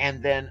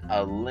 and then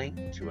a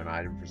link to an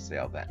item for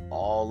sale that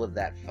all of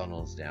that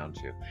funnels down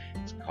to.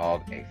 It's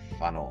called a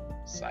funnel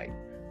site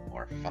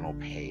or a funnel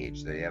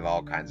page. They have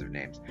all kinds of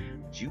names.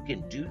 But you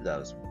can do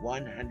those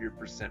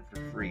 100%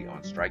 for free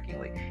on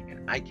Strikingly,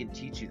 and I can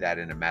teach you that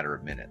in a matter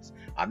of minutes.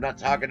 I'm not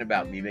talking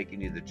about me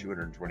making you the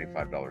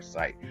 $225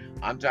 site.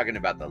 I'm talking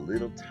about the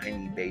little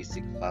tiny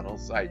basic funnel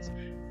sites.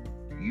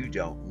 You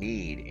don't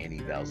need any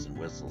bells and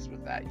whistles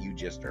with that. You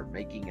just are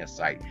making a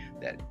site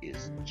that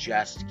is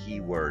just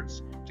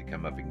keywords to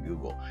come up in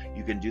Google.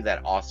 You can do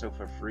that also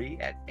for free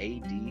at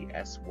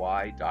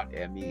adsy.me.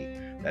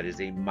 That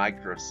is a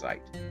microsite.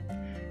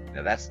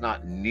 Now that's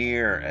not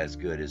near as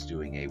good as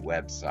doing a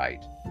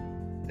website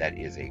that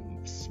is a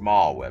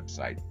small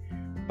website,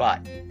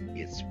 but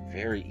it's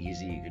very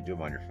easy. You can do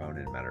them on your phone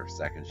in a matter of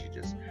seconds. You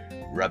just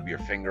rub your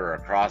finger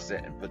across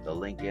it and put the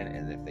link in,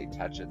 and if they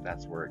touch it,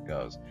 that's where it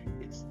goes.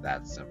 It's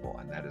that simple,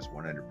 and that is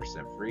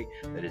 100% free.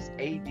 That is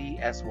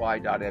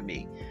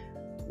adsy.me.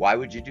 Why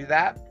would you do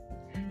that?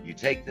 You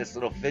take this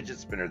little fidget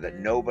spinner that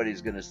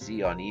nobody's going to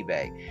see on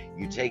eBay.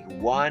 You take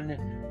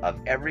one of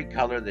every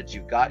color that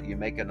you've got, you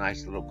make a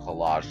nice little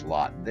collage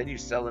lot, and then you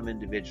sell them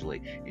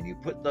individually, and you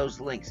put those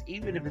links,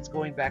 even if it's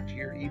going back to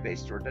your eBay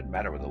store, it doesn't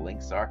matter where the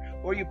links are,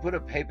 or you put a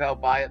PayPal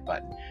buy it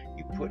button.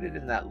 You put it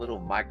in that little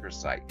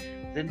microsite,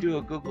 then do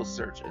a Google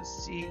search and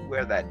see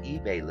where that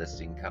eBay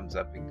listing comes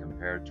up and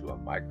compare it to a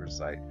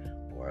microsite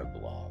or a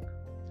blog.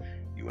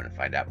 You want to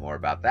find out more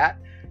about that?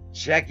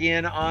 check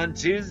in on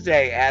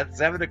Tuesday at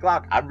 7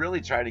 o'clock. I'm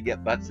really trying to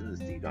get butts in the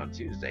seat on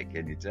Tuesday,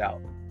 can you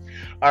tell?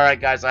 All right,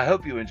 guys, I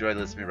hope you enjoyed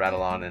listening to me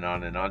rattle on and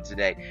on and on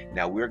today.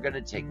 Now, we're going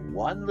to take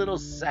one little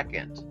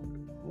second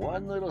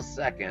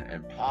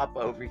and pop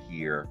over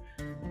here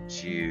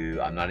to,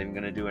 I'm not even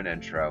going to do an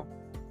intro.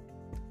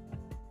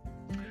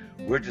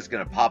 We're just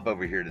going to pop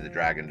over here to the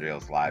Dragon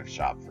Deals live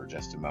shop for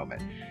just a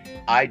moment.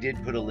 I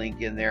did put a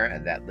link in there,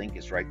 and that link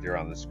is right there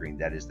on the screen.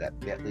 That is that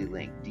bit.ly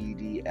link,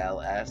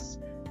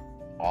 DDLS,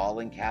 all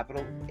in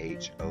capital,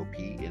 HOP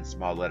in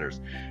small letters.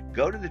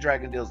 Go to the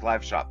Dragon Deals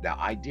live shop. Now,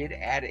 I did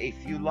add a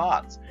few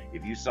lots.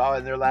 If you saw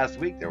in there last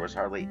week, there was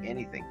hardly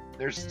anything.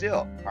 There's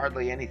still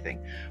hardly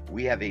anything.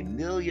 We have $1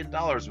 million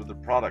worth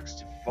of products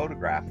to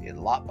photograph in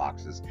lot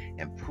boxes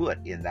and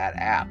put in that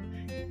app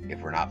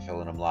if we're not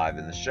filling them live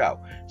in the show.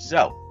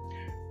 So,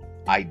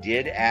 I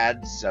did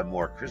add some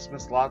more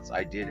Christmas lots.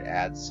 I did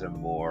add some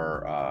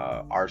more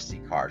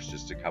RC cars,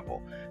 just a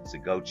couple. So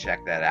go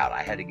check that out.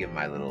 I had to give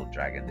my little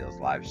Dragon Deals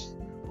live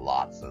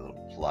lots a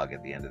little plug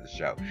at the end of the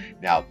show.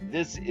 Now,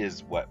 this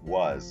is what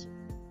was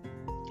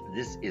my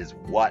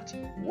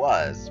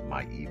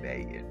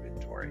eBay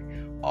inventory,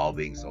 all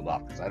being sold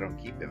off, because I don't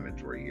keep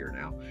inventory here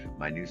now.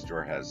 My new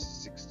store has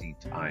 60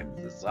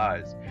 times the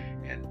size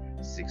and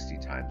 60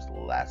 times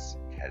less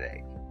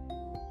headache.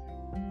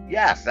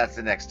 Yes, that's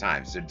the next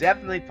time. So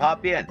definitely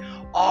pop in.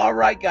 All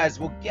right, guys.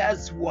 Well,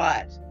 guess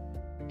what?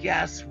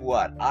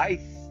 I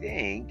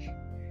think,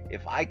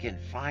 if I can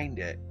find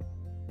it,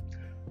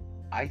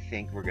 I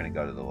think we're going to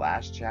go to the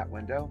last chat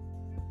window.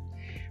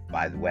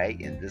 By the way,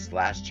 in this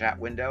last chat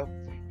window,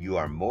 you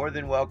are more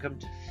than welcome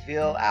to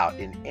fill out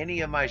in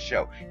any of my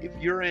show. If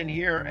you're in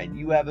here and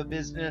you have a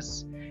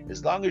business,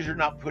 as long as you're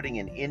not putting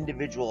an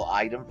individual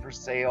item for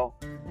sale,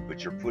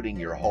 but you're putting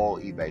your whole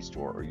eBay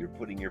store, or you're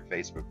putting your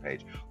Facebook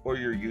page or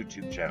your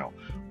YouTube channel,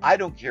 I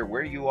don't care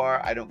where you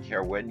are. I don't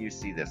care when you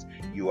see this.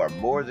 You are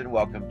more than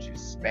welcome to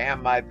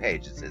spam my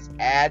page. It says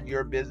add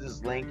your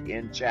business link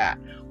in chat.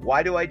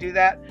 Why do I do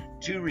that?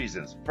 2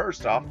 reasons.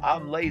 First off,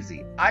 I'm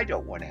lazy. I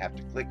don't want to have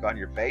to click on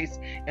your face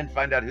and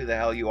find out who the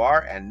hell you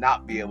are and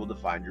not be able to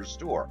find your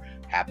store.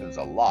 Happens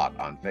a lot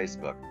on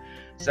Facebook.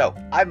 So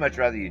I'd much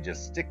rather you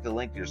just stick the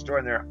link to your store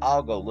in there.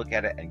 I'll go look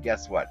at it, and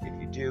guess what?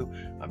 If you do,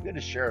 I'm going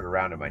to share it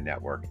around in my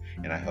network,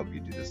 and I hope you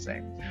do the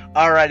same.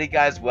 Alrighty,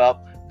 guys.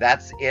 Well,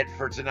 that's it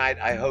for tonight.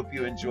 I hope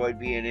you enjoyed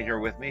being in here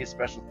with me. A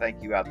special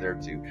thank you out there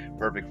to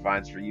Perfect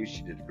Finds for You.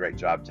 She did a great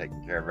job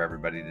taking care of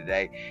everybody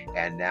today.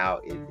 And now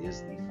it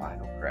is the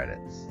final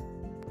credits.